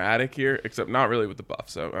being dramatic here, except not really with the buff.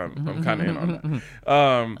 So I'm kind of in on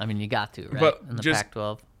that. You got to, right? But in the just,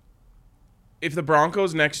 Pac-12. If the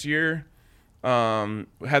Broncos next year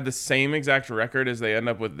had the same exact record as they end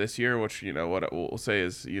up with this year, which what we'll say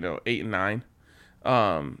is 8-9,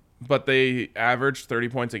 but they averaged 30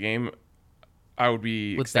 points a game, I would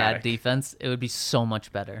be with ecstatic. bad defense. It would be so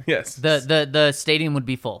much better. Yes, the stadium would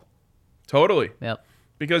be full. Totally. Yep.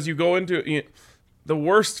 Because you go into the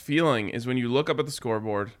worst feeling is when you look up at the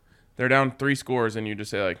scoreboard, they're down 3 scores, and you just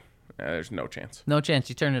say, like, there's no chance. No chance.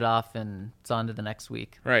 You turn it off, and it's on to the next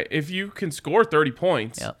week. Right. If you can score 30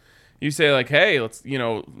 points, Yep. you say, like, hey, let's,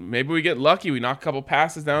 maybe we get lucky. We knock a couple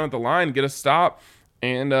passes down at the line, get a stop,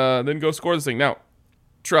 and then go score this thing. Now,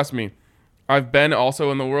 trust me, I've been also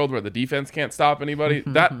in the world where the defense can't stop anybody.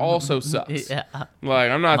 That also sucks. Yeah. Like,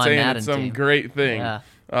 I'm not My saying Madden it's some team. great thing.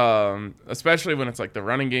 Yeah. Especially when it's like the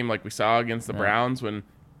running game like we saw against the Browns when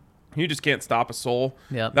you just can't stop a soul.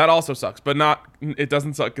 Yep. That also sucks, but it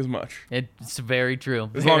doesn't suck as much. It's very true.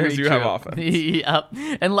 As long as Very you have true. offense. Yep.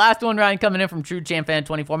 And last one, Ryan, coming in from True Champ Fan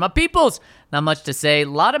 24. My peoples, not much to say. A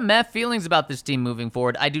lot of meh feelings about this team moving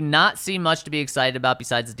forward. I do not see much to be excited about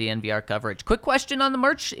besides the DNVR coverage. Quick question on the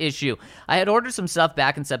merch issue. I had ordered some stuff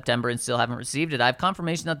back in September and still haven't received it. I have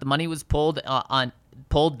confirmation that the money was pulled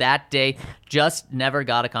that day. Just never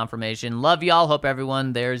got a confirmation. Love y'all. Hope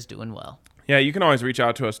everyone there is doing well. Yeah, you can always reach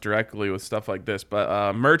out to us directly with stuff like this,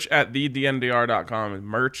 but merch at thednvr.com is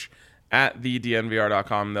merch at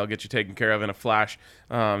thednvr.com. They'll get you taken care of in a flash.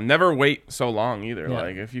 Never wait so long either. Yeah.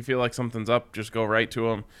 Like, if you feel like something's up, just go right to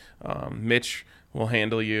them. Mitch will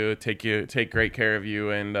handle you, take great care of you,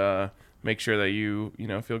 and make sure that you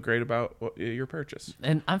feel great about your purchase.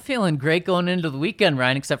 And I'm feeling great going into the weekend,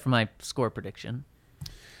 Ryan, except for my score prediction.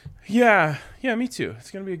 Yeah, me too.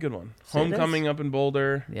 It's gonna be a good one. So it Homecoming up in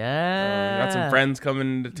Boulder. Yeah. Got some friends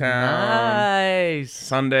coming to town. Nice.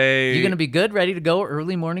 Sunday. You gonna be good, ready to go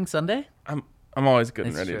early morning Sunday? I'm always good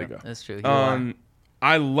and That's ready true. to go. That's true. You are.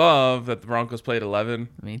 I love that the Broncos played 11.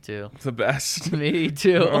 Me too. It's the best. Me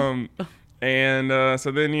too. And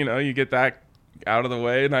so then you get that out of the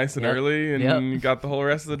way nice and Yep. early, and Yep. you got the whole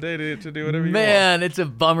rest of the day to do whatever you Man, it's a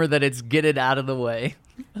bummer that it's get it out of the way.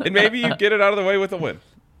 want. And maybe you get it out of the way with a win.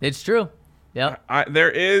 It's true. Yep. There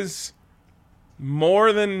is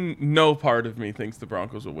more than no part of me thinks the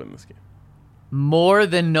Broncos will win this game. More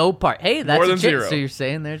than no part. Hey, that's More a than chance. zero. So you're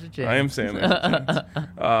saying there's a chance. I am saying there's a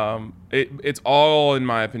chance. It's all, in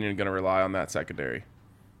my opinion, going to rely on that secondary.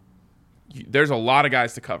 There's a lot of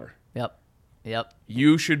guys to cover. Yep.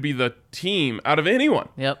 You should be the team out of anyone.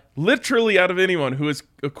 Yep. Literally out of anyone who is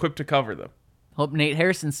equipped to cover them. Hope Nate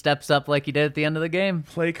Harrison steps up like he did at the end of the game.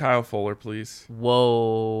 Play Kyle Fuller, please.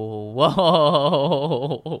 Whoa.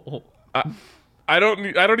 I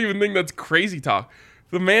don't even think that's crazy talk.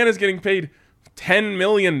 The man is getting paid $10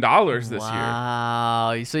 million this year.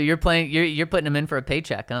 Wow. So you're putting him in for a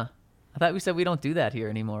paycheck, huh? I thought we said we don't do that here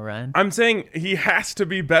anymore, Ryan. I'm saying he has to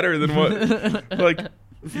be better than what like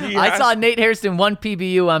I saw Nate Harrison 1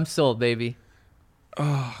 PBU. I'm sold, baby.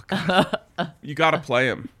 You got to play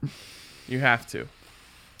him. You have to.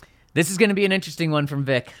 This is going to be an interesting one from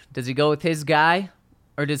Vic. Does he go with his guy,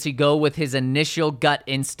 or does he go with his initial gut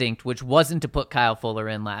instinct, which wasn't to put Kyle Fuller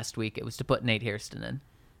in last week? It was to put Nate Hairston in.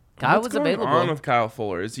 Kyle What's was going available. on with Kyle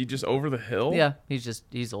Fuller? Is he just over the hill? Yeah,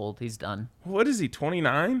 he's old. He's done. What is he,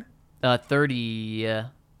 29? 30. I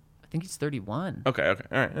think he's 31. Okay. All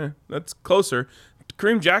right. That's closer.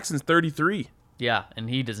 Kareem Jackson's 33. Yeah, and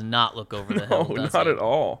he does not look over the hill. No, does not he? at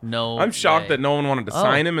all. No I'm shocked way. that no one wanted to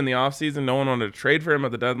sign him in the offseason. No one wanted to trade for him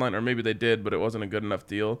at the deadline, or maybe they did, but it wasn't a good enough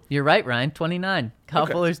deal. You're right, Ryan. 29. Kyle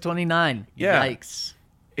Okay. Fuller's 29. Yeah. Yikes.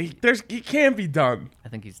 He can't be done. I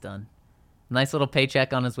think he's done. Nice little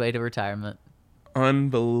paycheck on his way to retirement.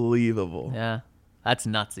 Unbelievable. Yeah. That's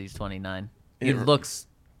nuts. He's 29. He looks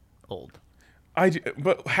old.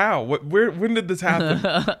 But how? When did this happen?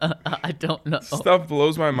 I don't know. Stuff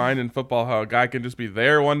blows my mind in football how a guy can just be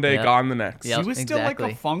there one day, Yep. gone the next. Yep. He was still like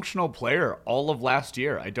exactly. a functional player all of last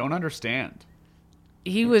year. I don't understand.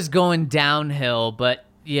 He was going downhill, but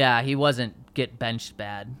yeah, he wasn't get benched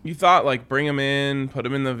bad. You thought, like, bring him in, put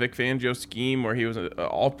him in the Vic Fangio scheme where he was an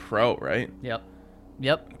all-pro, right?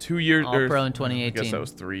 Yep. 2 years. All-pro in I 2018. guess that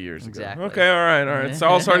was 3 years Exactly. ago. Okay, all right. It's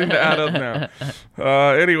all starting to add up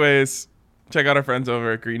now. Anyways, check out our friends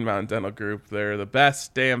over at Green Mountain Dental Group. They're the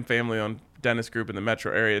best damn family-owned dentist group in the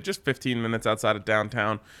metro area, just 15 minutes outside of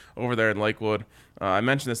downtown over there in Lakewood. I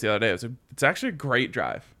mentioned this the other day. It's actually a great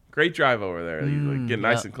drive. Great drive over there. You like, get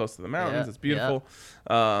nice and close to the mountains. Yeah, It's beautiful.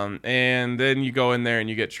 And then you go in there and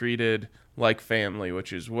you get treated like family,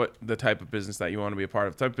 which is what the type of business that you want to be a part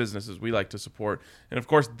of. The type of businesses we like to support. And, of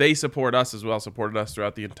course, they support us as well, supported us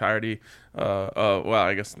throughout the entirety. Well,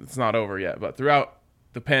 I guess it's not over yet, but throughout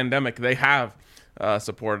the pandemic, they have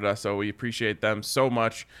supported us, so we appreciate them so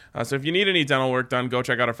much. So if you need any dental work done, go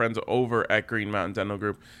check out our friends over at Green Mountain Dental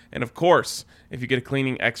Group. And of course, if you get a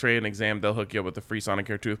cleaning, x-ray, and exam, they'll hook you up with a free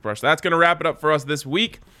Sonicare toothbrush. That's going to wrap it up for us this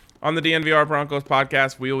week on the DNVR Broncos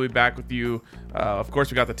podcast. We will be back with you. Of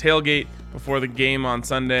course, we got the tailgate before the game on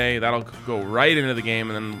Sunday. That'll go right into the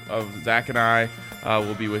game, and then Zach and I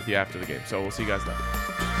will be with you after the game. So we'll see you guys then.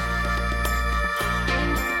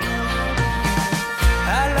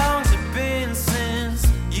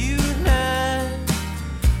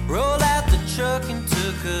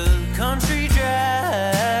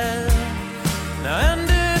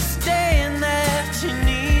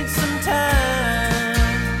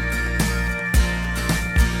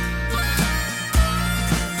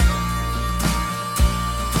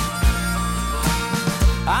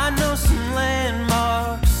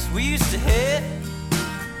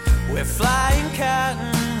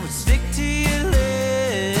 cotton would stick to your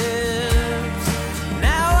lips.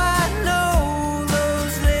 Now I know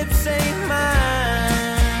those lips ain't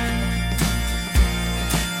mine.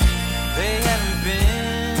 They haven't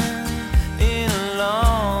been in a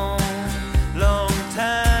long, long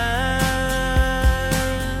time.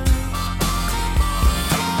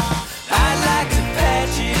 I'd like to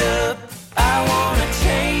patch it up. I wanna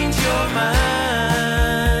change your mind.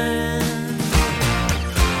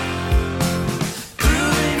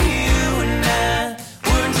 Proving you and I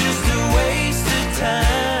weren't just a waste of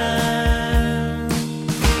time.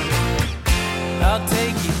 I'll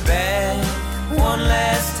take you back one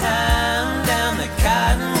last time down the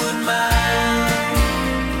Cottonwood Mine.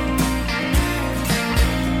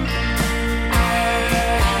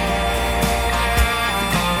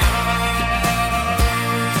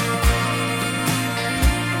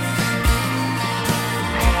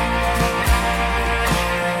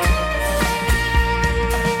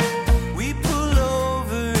 We pull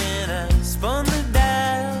over and I spun the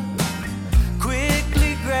dial,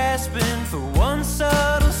 quickly grasping for one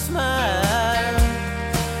subtle smile.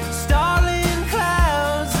 Starling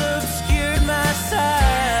clouds obscured my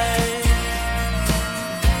sight.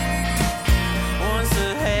 Once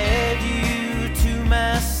I had you to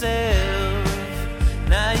myself,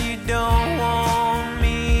 now you don't want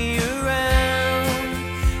me around.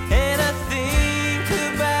 And I think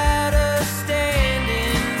about us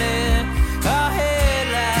standing there, our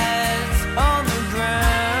headlights on the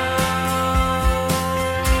ground.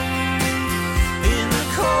 In the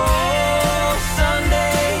cold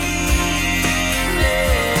Sunday evening,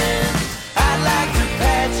 I'd like to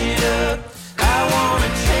patch it up. I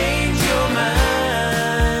wanna change your mind.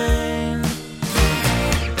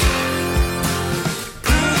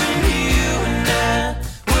 Proving you and I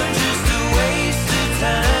were just a waste of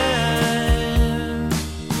time.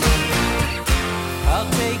 I'll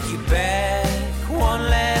take you back one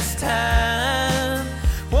last time.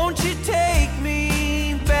 Won't you take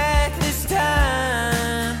me back this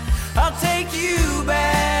time? I'll take you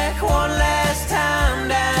back one last time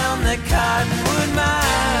down the Cottonwood Mine.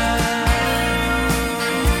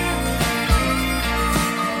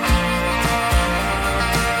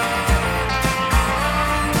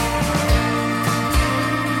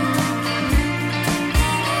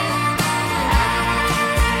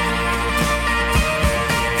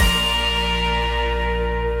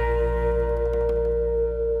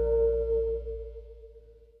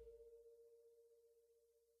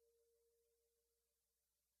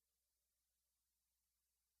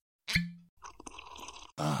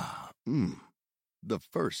 The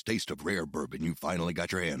first taste of rare bourbon you finally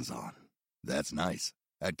got your hands on. That's nice.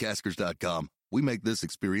 At Caskers.com, we make this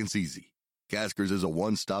experience easy. Caskers is a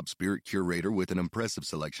one-stop spirit curator with an impressive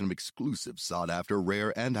selection of exclusive, sought-after,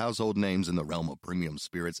 rare, and household names in the realm of premium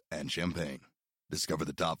spirits and champagne. Discover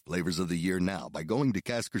the top flavors of the year now by going to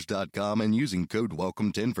Caskers.com and using code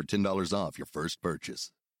WELCOME10 for $10 off your first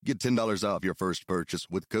purchase. Get $10 off your first purchase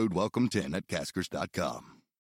with code WELCOME10 at Caskers.com.